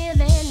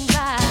feeling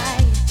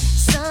right.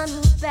 Sun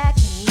moved back,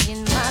 me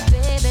and my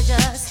baby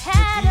just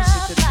had a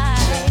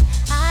fight.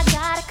 I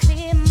gotta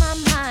clear my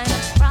mind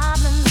of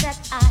problems that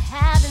I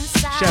have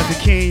inside. Shout out to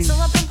Kane. So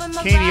I'm pumping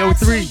my Kaney03.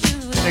 vibes for you.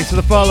 Thanks for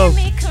the follow.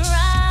 Make me cry.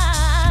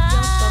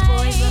 The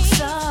boys look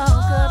so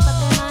good, but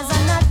their minds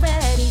are not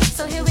ready.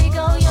 So here we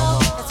go, yo.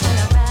 That's why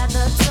I'd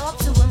rather talk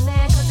to a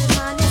man, cause his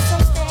mind is so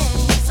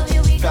steady. So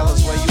here we go, Fellas,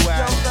 yo. where you at?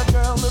 Yo, the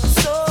girl looks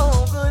so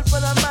good,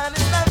 but her mind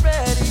is not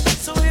ready.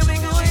 So here we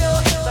go, yo.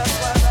 That's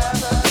why I'd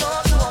rather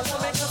talk to a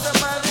woman, cause her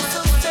mind is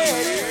so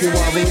steady. You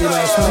are really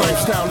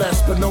lifestyle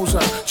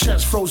Espinosa,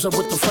 chest frozen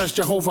with the fresh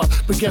Jehovah.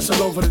 Beguessing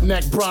over the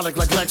neck, brolic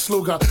like Lex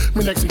Luger.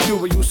 Me next in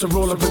Cuba used to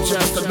roll up in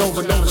Jester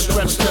Nova, never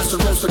stretch,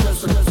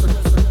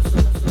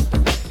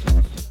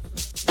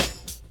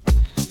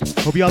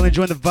 Hope y'all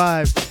enjoying the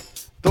vibe.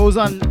 Those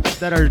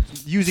that are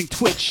using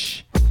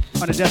Twitch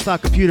on a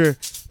desktop computer,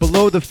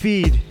 below the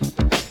feed,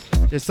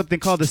 there's something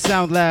called the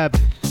Sound Lab.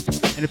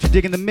 And if you're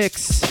digging the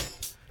mix,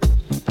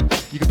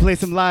 you can play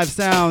some live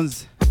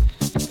sounds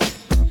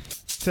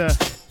to,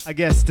 I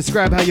guess,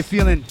 describe how you're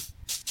feeling.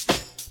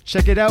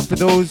 Check it out for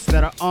those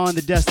that are on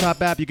the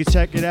desktop app. You can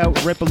check it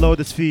out right below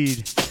this feed.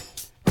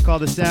 It's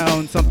called the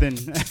Sound something.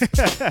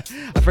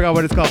 I forgot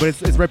what it's called, but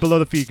it's right below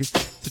the feed.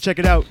 So check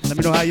it out. Let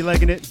me know how you're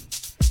liking it.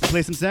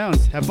 Play some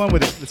sounds. Have fun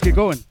with it. Let's get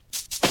going.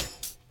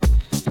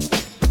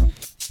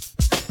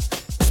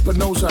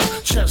 Espinosa.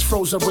 Chest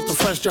frozen with the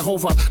fresh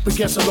Jehovah.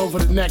 Baguettes all over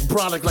the neck,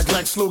 brolic like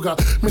Lex Luger.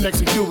 Me next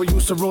to Cuba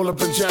used to roll up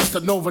in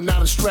Jester Nova. Now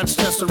the stretch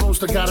test the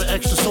roaster. Got an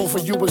extra soul for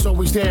you, was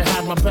always there,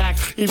 had my back.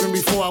 Even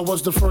before I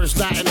was the first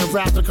Latin to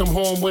rap to come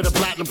home with a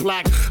platinum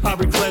plaque. I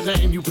regret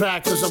letting you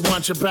back, cause I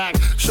want you back.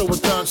 Show a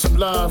thug some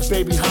love,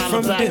 baby,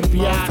 holla back,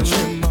 biatch.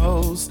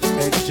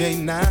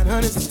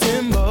 XJ900s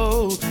and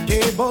Timbos,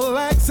 cable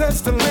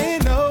access to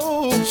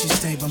Leno. She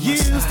stayed by my you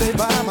side. stay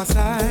by my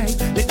side.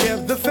 You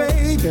kept the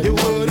faith, you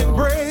wouldn't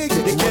break.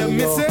 You kept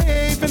me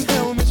safe and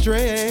held me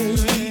straight.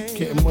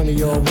 Getting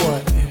money or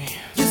what?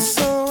 You're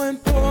so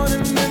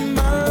important in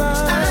my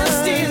life. I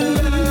still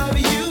love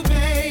you,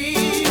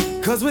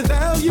 babe. Cause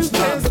without you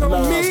there's no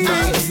me.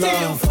 I'm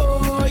still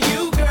for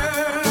you,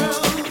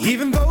 girl.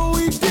 Even though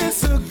we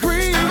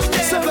disagree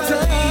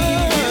sometimes.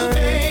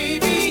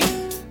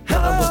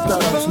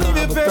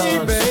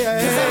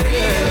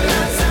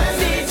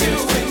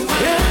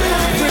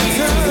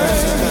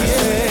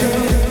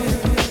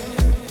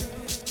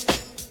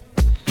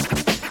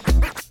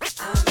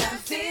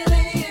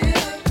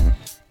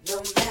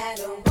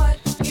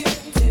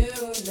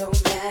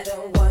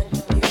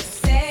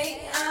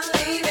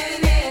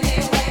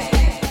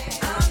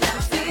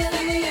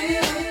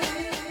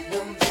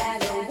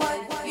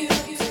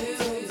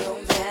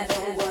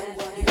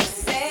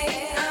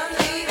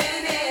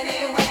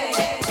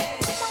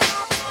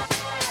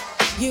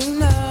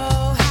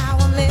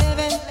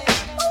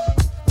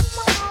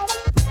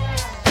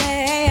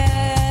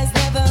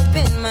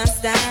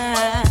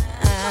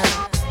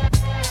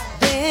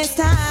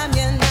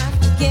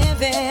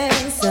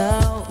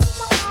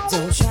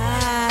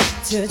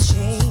 To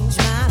change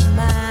my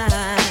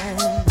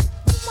mind.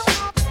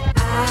 I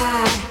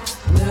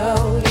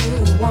know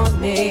you want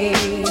me.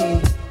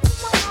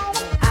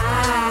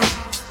 I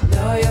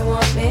know you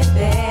want me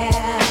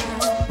there.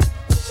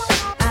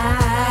 I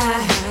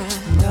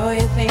know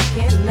you're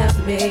thinking of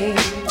me.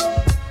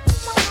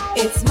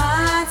 It's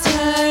my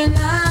turn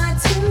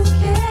not to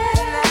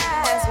care.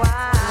 That's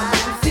why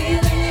I'm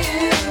feeling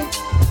you.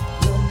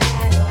 No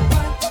matter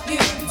what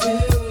you do,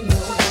 no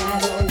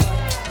matter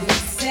what you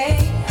say,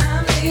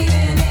 I'm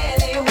leaving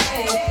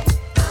anyway.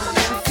 I'm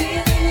not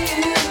feeling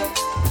you.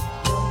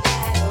 No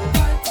matter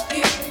what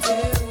you do,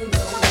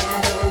 no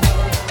matter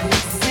what you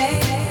say,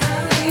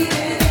 I'm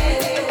leaving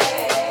anyway.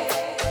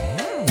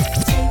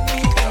 Take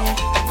me there,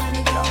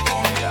 wanna go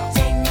there.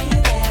 Take me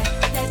there,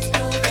 let's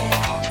go there.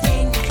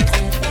 Take me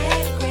to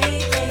that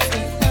great place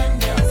with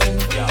wonders and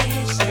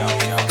wishes.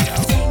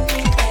 Take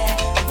me there,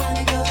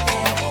 wanna go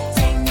there.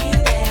 Take me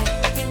there,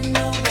 you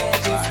know where.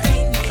 Just take me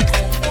to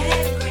that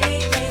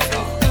great place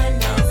with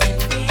wonders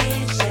and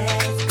wishes.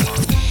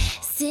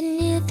 Sitting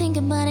here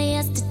thinking about it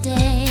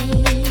yesterday.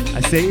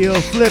 I say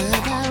ill flip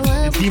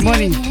and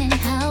D-Money.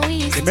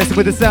 They messing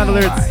with the sound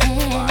alerts.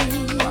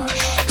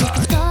 The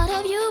thought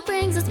of you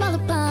brings a smile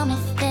upon my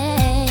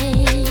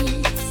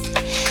face.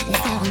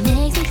 That's how it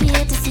makes me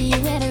feel to see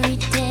you every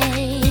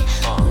day.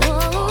 Oh,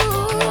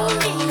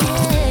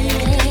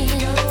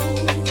 yeah.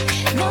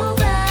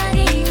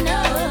 Nobody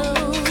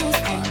knows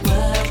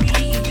what we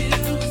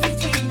do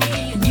between me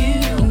and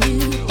you.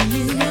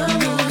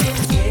 Come on and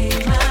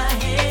take my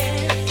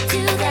hand to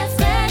that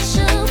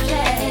special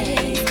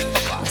place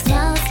where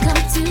smiles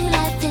come to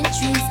life and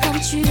dreams come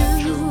true.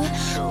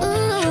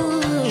 Ooh,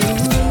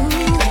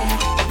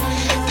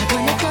 I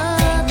wanna go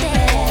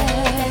there.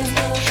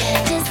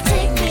 Just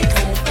take me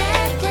to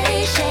that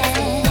place, yeah.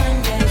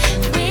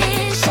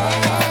 Wish, I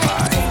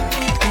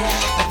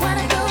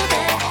wanna go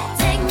there.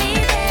 Take me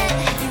there.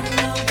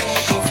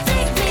 Just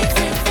take me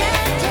to that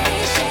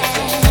place,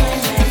 yeah.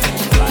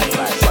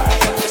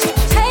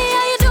 Hey,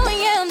 how you doing?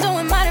 Yeah, I'm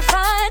doing mighty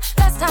fine.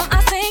 Last time I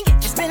seen you,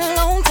 it's been a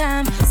long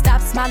time.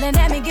 Stop smiling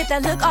at me, get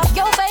that look off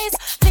your face.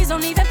 Please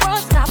don't even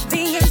front, stop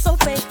being so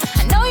fake.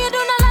 I know you do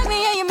not like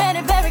me, and you made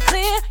it very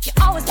clear. You're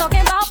always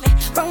talking about me,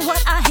 from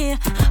what I hear.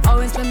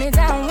 Always put me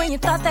down when you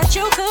thought that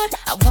you could.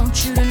 I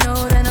want you to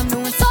know that I'm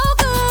doing so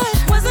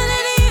good. Wasn't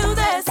it you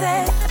that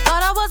said I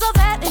thought I was all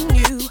that in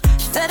you?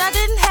 Said I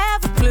didn't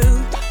have a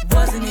clue.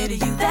 Wasn't it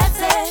you that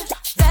said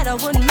that I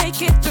wouldn't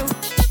make it through?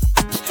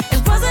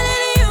 It wasn't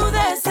it you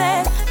that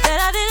said that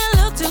I didn't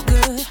look too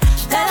good,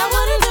 that I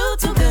wouldn't do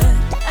too good.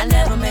 I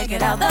never make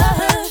it out the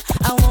hood.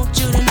 I want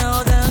you to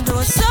know that I'm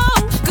doing so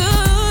good.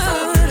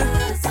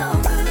 So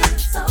good,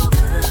 so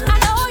good. I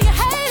know you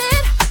hate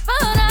it,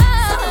 but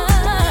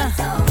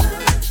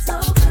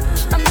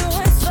I'm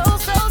doing so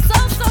good.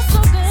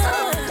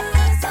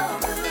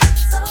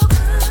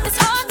 It's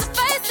hard to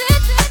face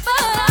it,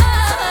 but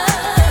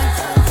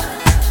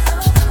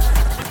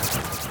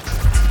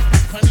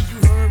Honey, you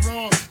heard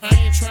wrong. I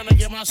ain't trying to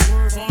get my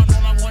swerve on.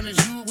 All I want is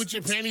you with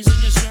your panties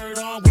and your shirt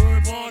on.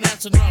 Word on,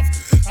 that's enough.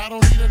 I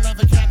don't need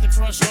another cat to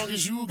crush. Long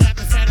as you got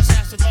the fattest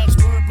ass that loves.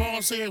 Word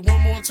on, say it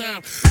one more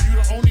time. You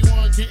the only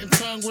one getting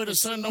tongue where the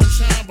sun don't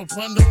shine, but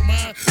pun don't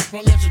mind.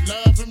 Long as you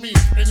love for me.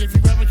 And if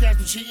you ever catch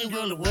me cheating,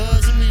 girl, it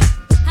wasn't me.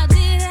 how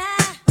did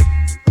I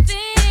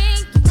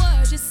think you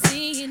were just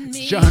seeing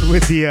me? John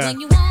with the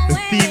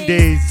theme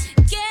days.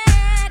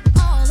 Get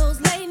all those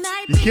late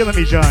night You're killing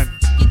me, John.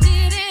 You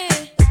didn't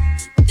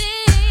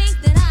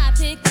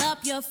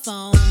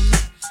phone.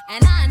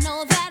 And I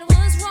know that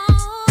was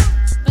wrong,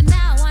 but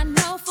now I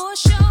know for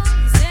sure.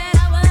 You said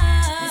I was.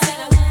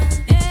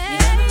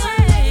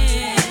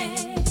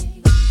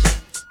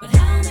 But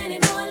how many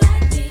more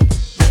like me?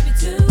 Maybe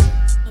 2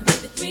 or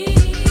maybe 3.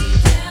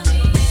 Tell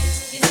me,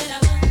 you said I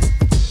was.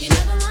 You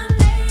never want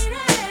lady.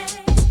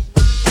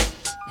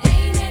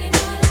 Ain't any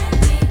more like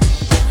me.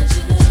 Don't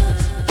you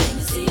look and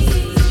you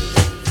see?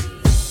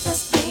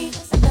 Just me,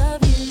 I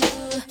love you.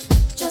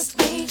 Just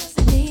me, I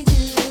need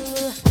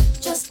you.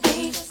 Just me,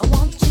 I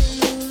want you.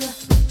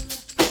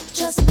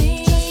 Just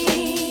me, I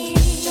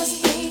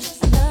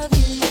love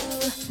you.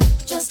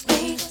 Just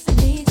me, I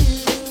need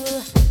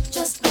you.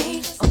 Just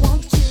me, I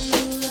want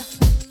you.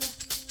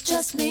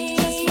 Just me, I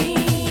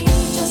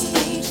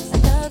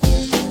love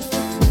you.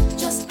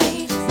 Just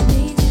me, I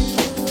need you.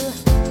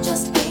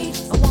 Just me,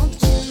 I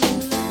want you.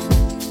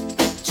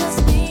 Just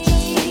me,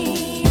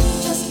 I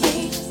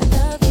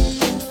love you.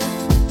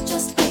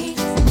 Just me, I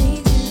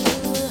need you.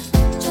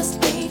 Just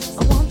me, I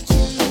want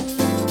you.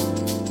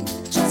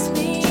 Just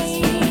me,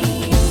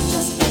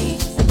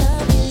 I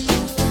love you.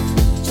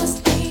 Just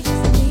me, I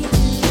need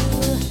you.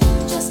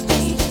 Just me,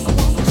 I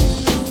want you.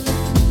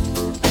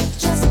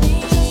 Just me,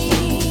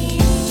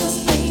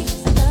 I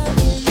love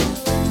you.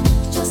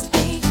 Just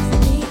me, I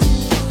need you.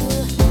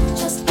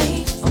 Just me,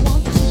 I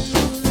want you.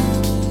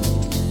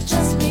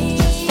 Just me.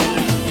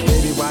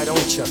 Baby, why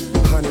don't you?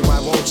 Honey, why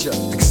won't you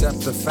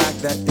accept the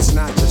fact that it's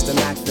not just an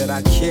act that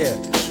I care?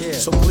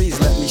 So please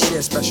let me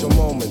share special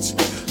moments.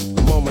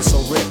 Moments so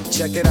rare.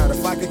 Check it out.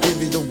 If I could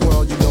give you the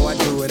world, you know I'd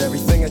do it.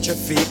 Everything at your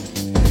feet.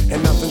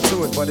 And nothing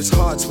to it, but it's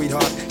hard,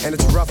 sweetheart. And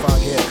it's rough out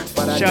here.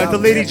 But I Shout out doubt to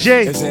Lady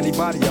there J. is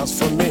anybody else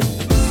for me.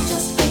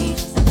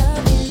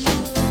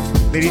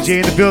 Lady J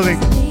in the building.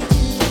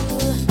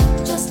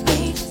 Just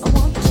me, I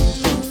want you.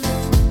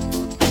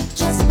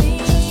 Just me,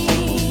 I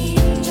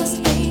love you. Just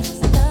me,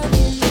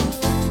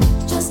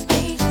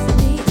 I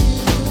need you.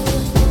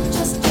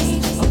 Just me, I want you. Just me, I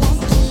love you.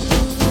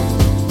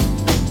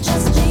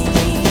 Just me,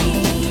 I need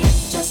you.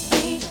 Just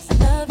me, I want you. Just me,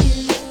 I love you.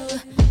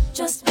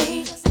 Just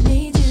me, I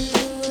need you.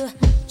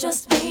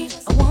 Just me,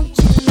 I want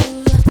you.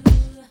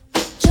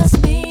 Just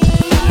me,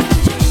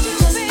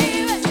 just me, I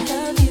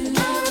love you.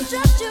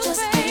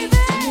 Just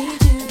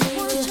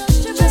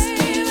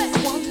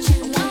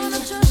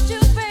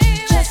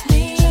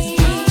me, I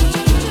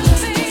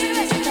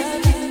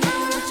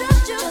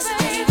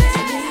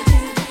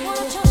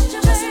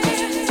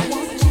need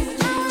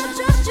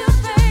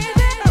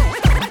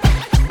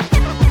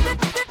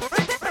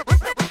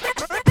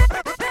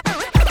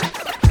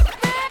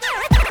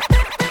you.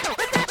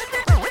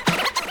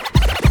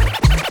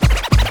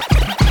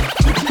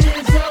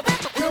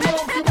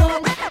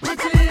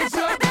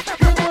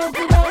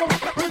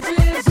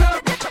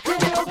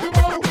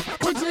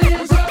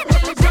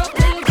 me,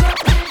 I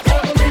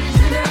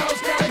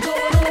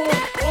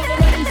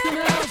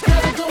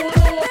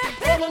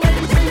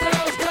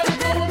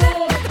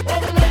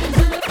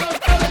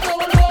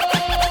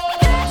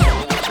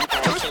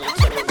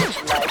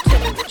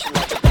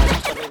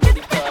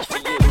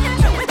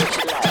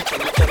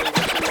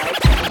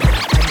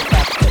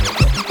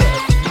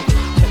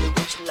want you.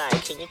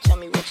 Can you tell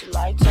me what you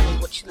like? Tell me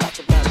what you like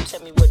about him.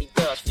 Tell me what he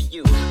does for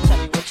you. Tell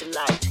me what you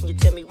like. Can you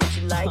tell me what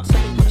you like?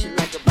 Tell me what you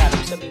like about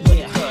him. Tell me what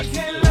he does for you. He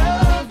can't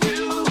love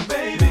you,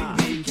 baby.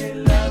 He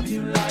can't love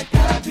you like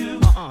I do.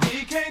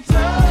 He can't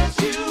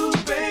touch you,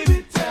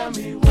 baby. Tell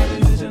me what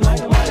it is you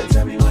like about it.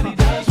 Tell me what he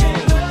does for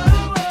you.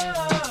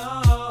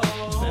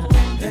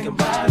 Think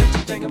about it.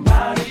 Think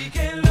about it. He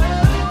can't love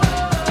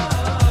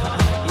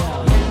you.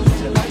 What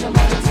you like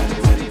about it. Tell me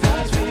what he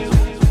does for you.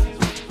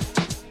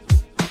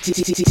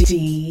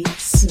 D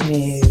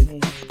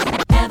Smooth.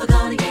 Never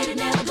gonna get it,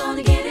 never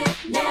gonna get it,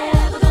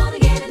 never gonna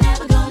get it,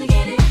 never gonna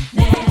get it,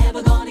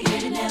 never gonna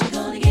get it, never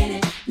gonna get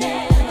it,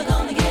 never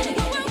gonna get it,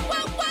 never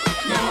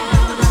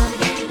gonna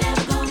get it,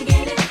 never gonna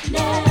get it,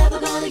 never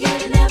gonna get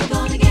it, never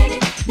gonna get it, never gonna get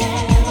it,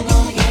 never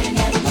gonna get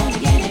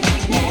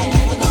it,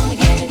 never gonna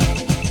get it,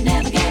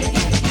 never get it.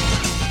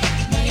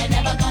 No, you're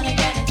never gonna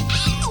get it.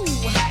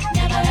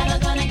 Never ever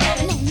gonna get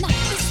it. No, not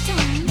this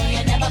time. No,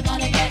 you're never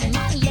gonna get it.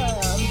 My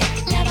love.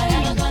 Never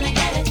ever gonna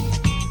get it.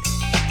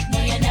 No,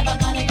 you're never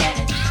gonna get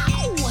it.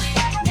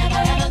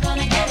 Never ever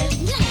gonna get it.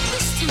 Not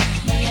this time.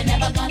 No, you're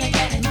never gonna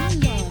get it. My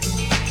love.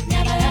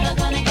 Never ever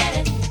gonna get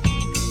it.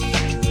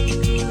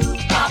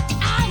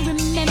 I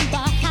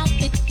remember how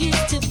it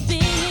used to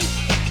be.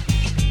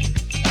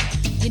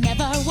 You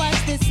never was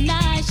this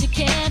nice. You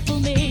cared for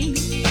me.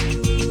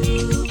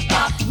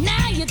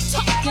 Now you're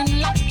talking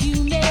like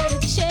you made a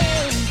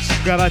change.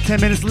 Got about 10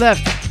 minutes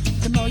left.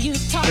 The more you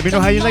talk, Let me know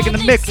how you liking the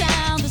mix.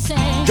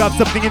 Drop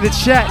something in the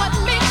chat. What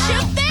makes you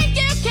think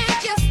you can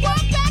just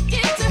walk back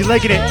into If you're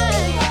liking it,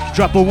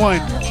 drop a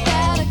 1.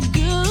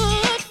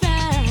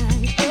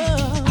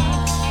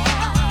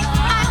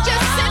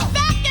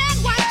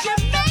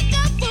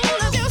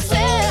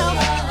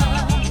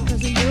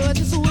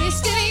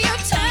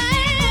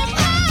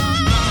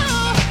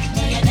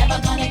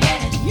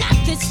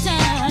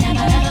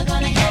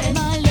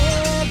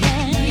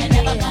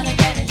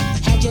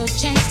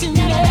 Chance to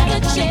never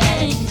change.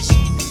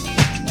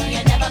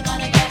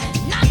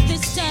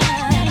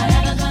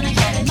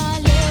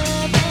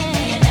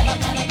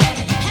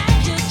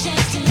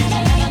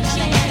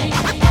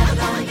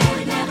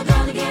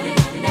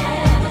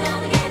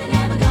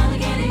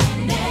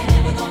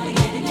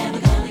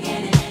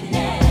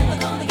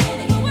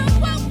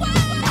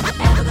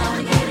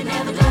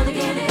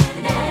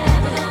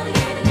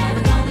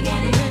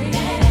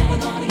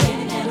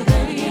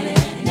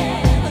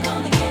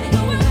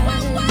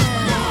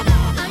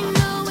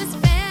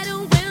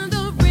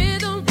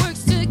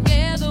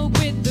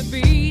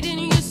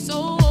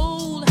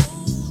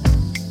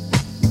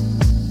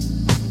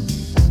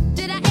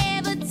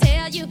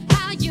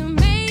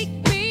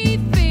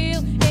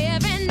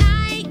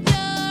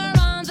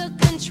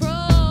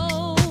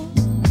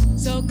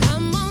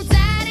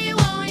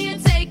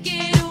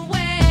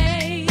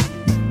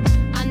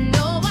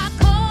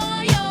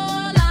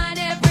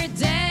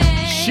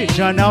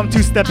 John, now I'm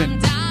two-stepping.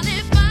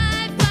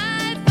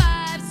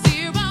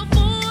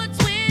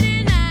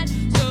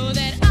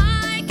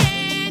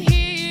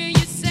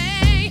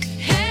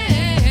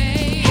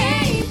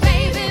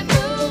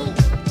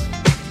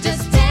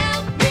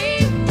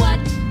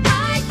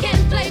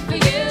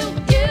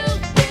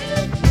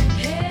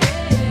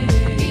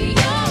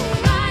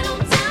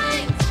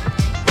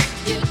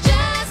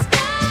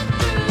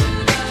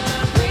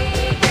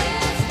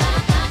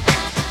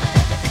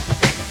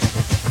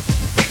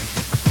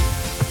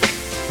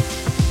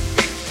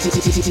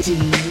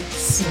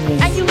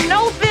 And you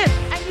know this,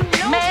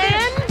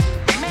 man.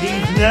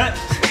 These nuts.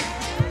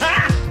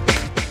 Ha!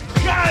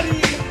 Got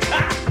him.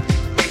 Ha!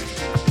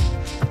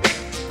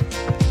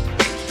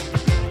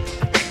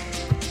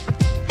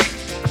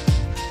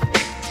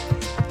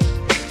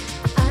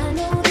 I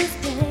know this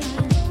pain.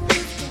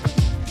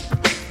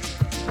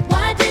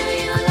 Why do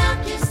you lock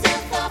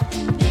yourself up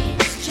in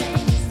these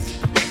chains?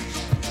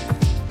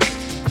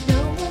 No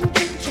one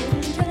can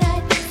change your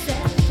life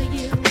except for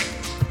you.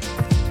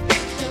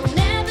 Don't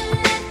ever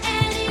let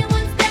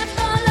anyone step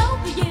all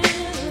over you.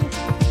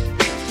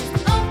 Just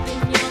open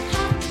your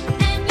heart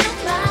and your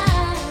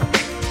mind.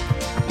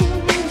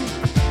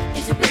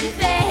 It's a pretty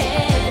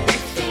bad to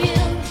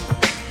feel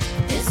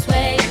this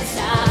way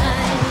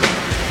inside.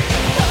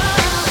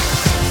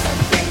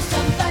 Someday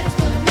somebody's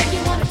gonna make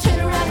you wanna turn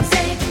around and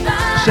say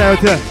goodbye. Shout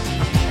out to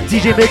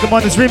DJ Makeup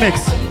on this remix.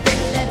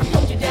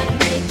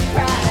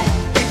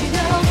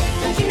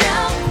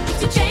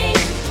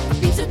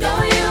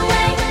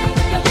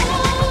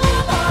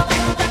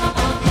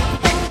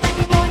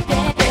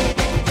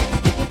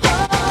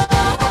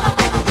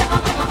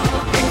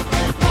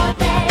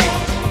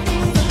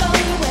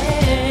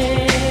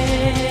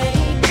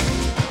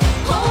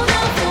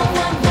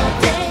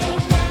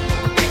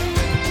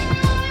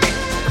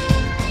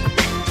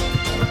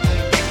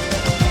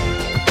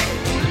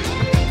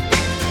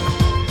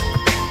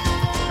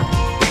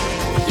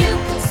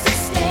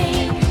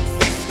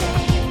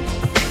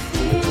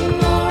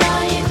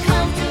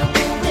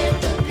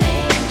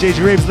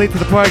 JJ Rave's late to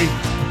the party.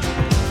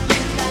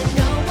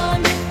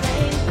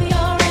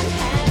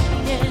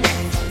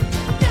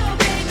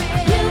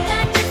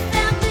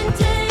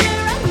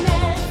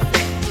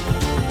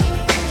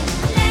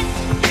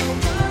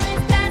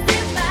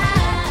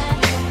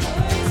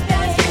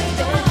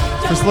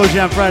 For Slow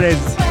Jam Fridays.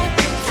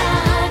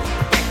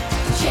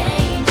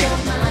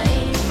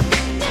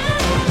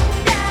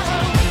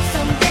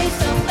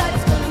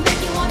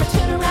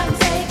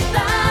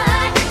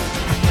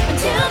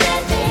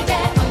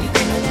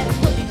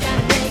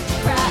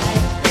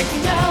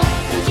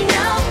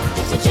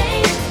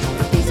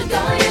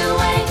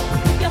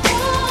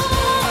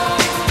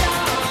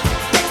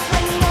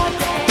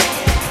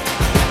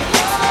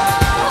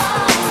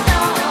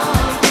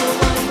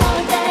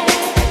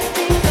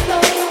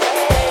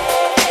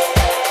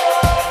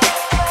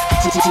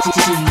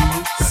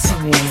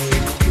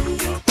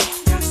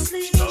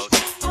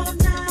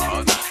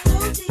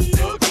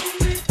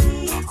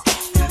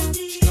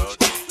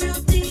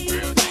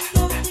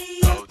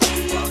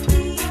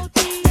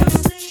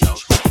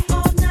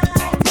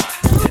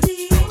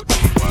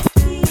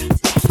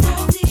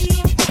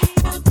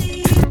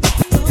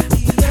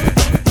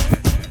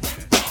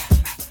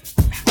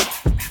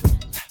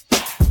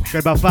 Got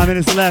about 5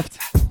 minutes left,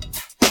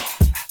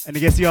 and I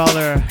guess y'all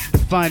are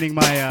defining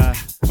my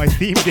my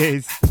theme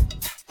days.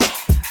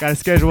 Got a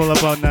schedule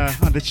up on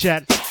the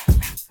chat.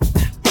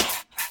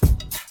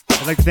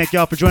 I'd like to thank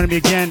y'all for joining me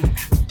again.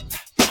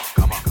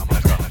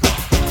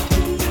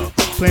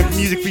 Playing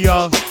music for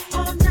y'all.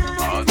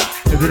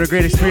 It's been a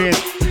great experience.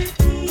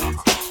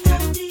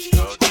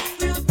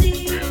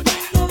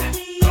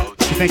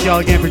 So thank y'all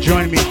again for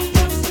joining me.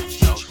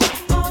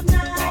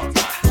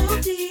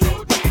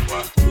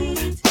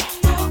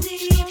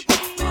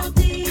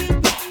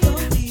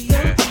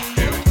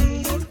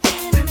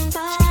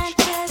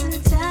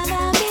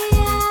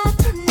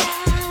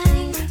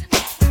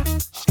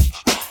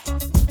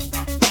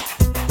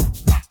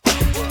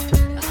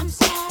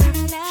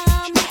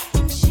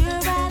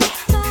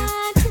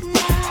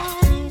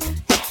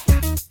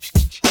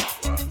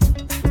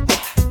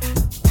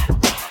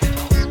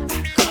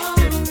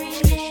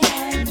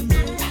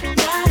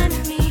 Gotta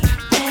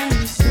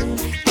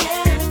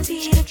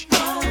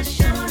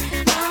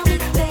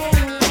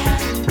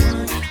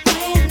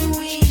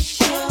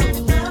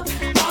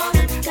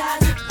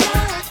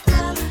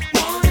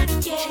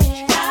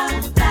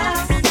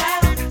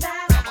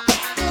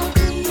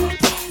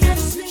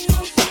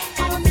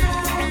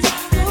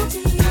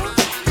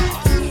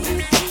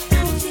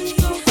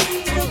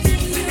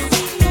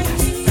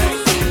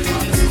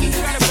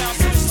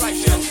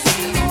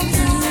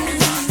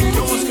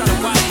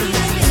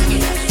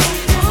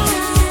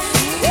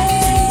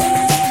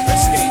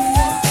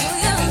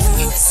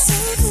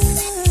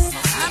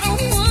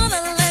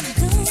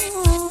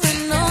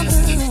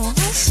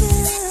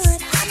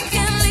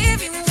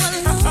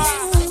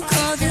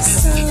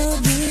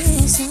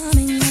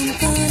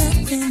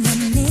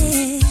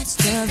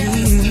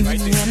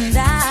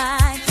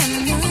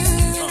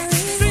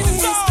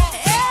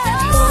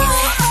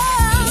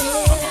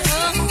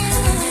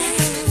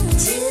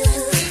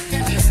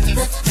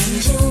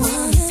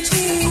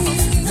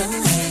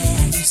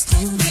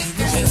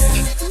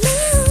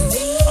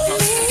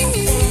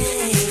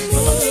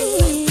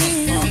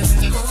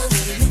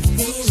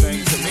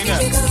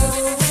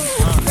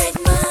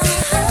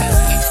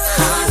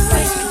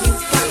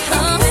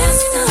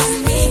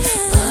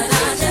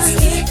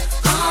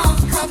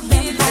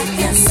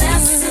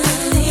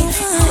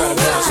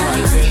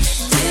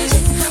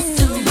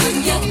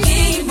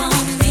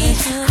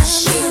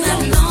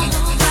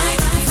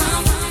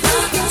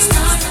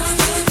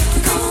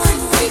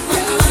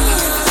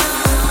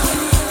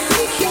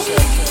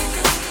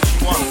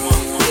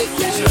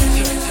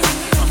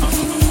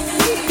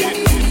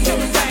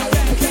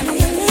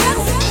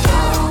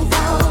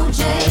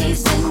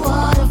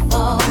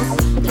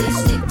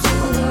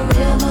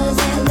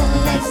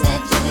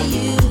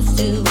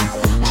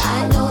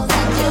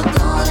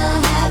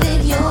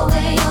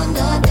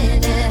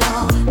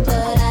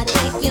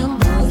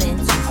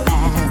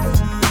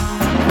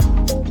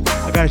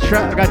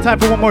I got time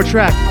for one more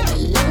track.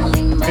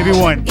 Maybe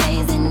one.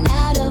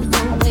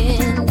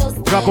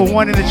 Drop a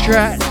one in the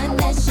chat.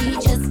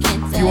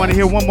 If you want to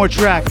hear one more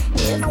track,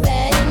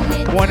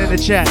 one in the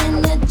chat.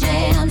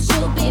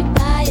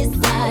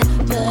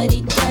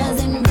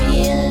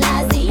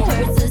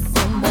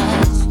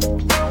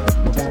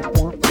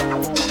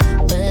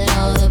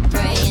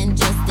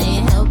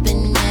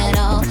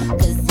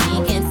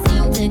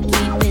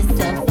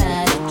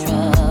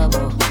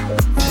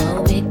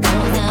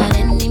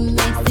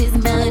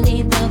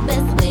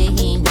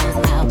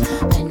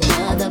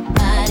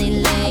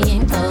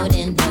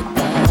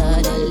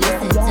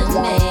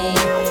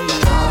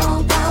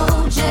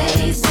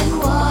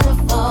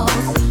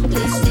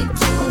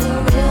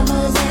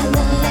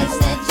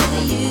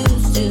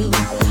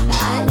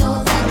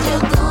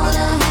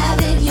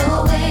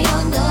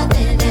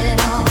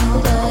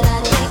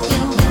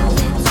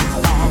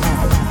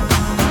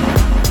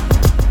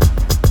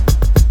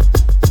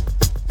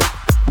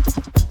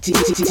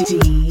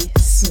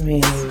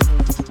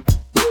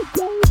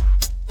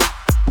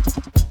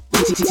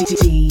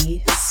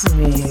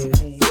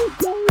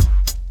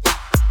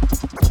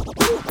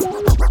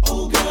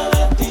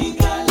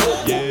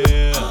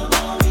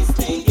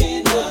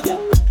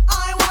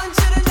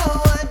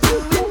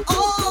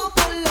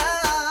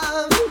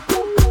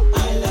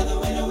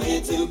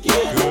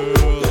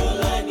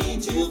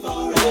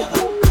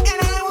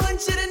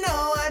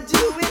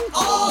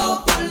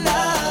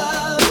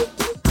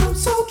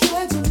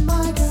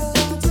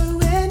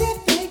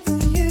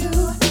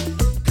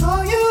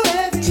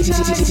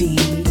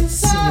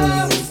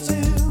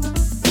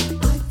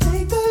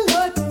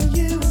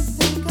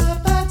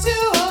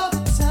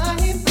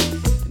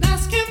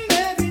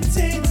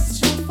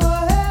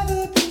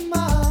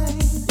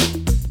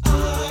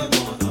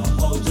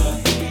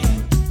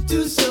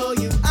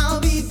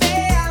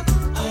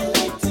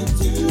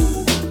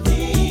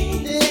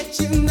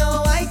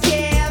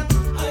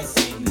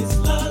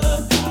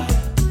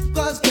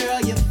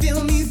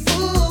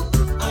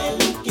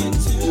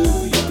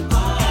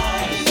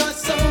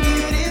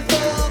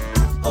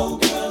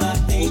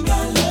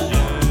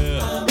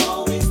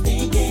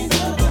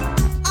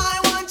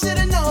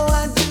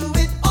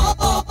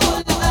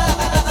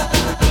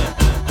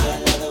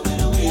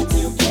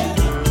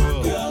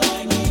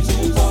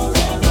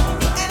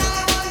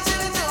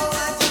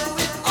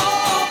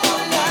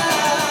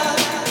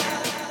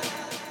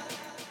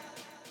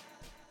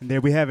 There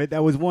we have it.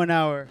 That was 1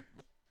 hour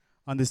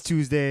on this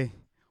Tuesday.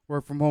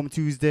 Work from home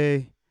Tuesday.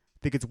 I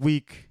think it's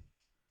week.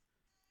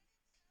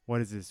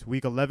 What is this?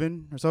 Week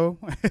 11 or so?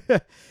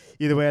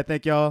 Either way, I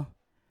thank y'all.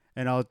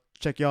 And I'll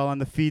check y'all on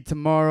the feed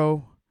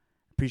tomorrow.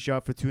 Appreciate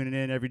y'all for tuning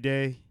in every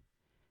day.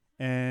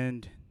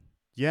 And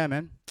yeah,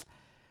 man.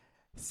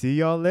 See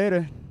y'all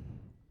later.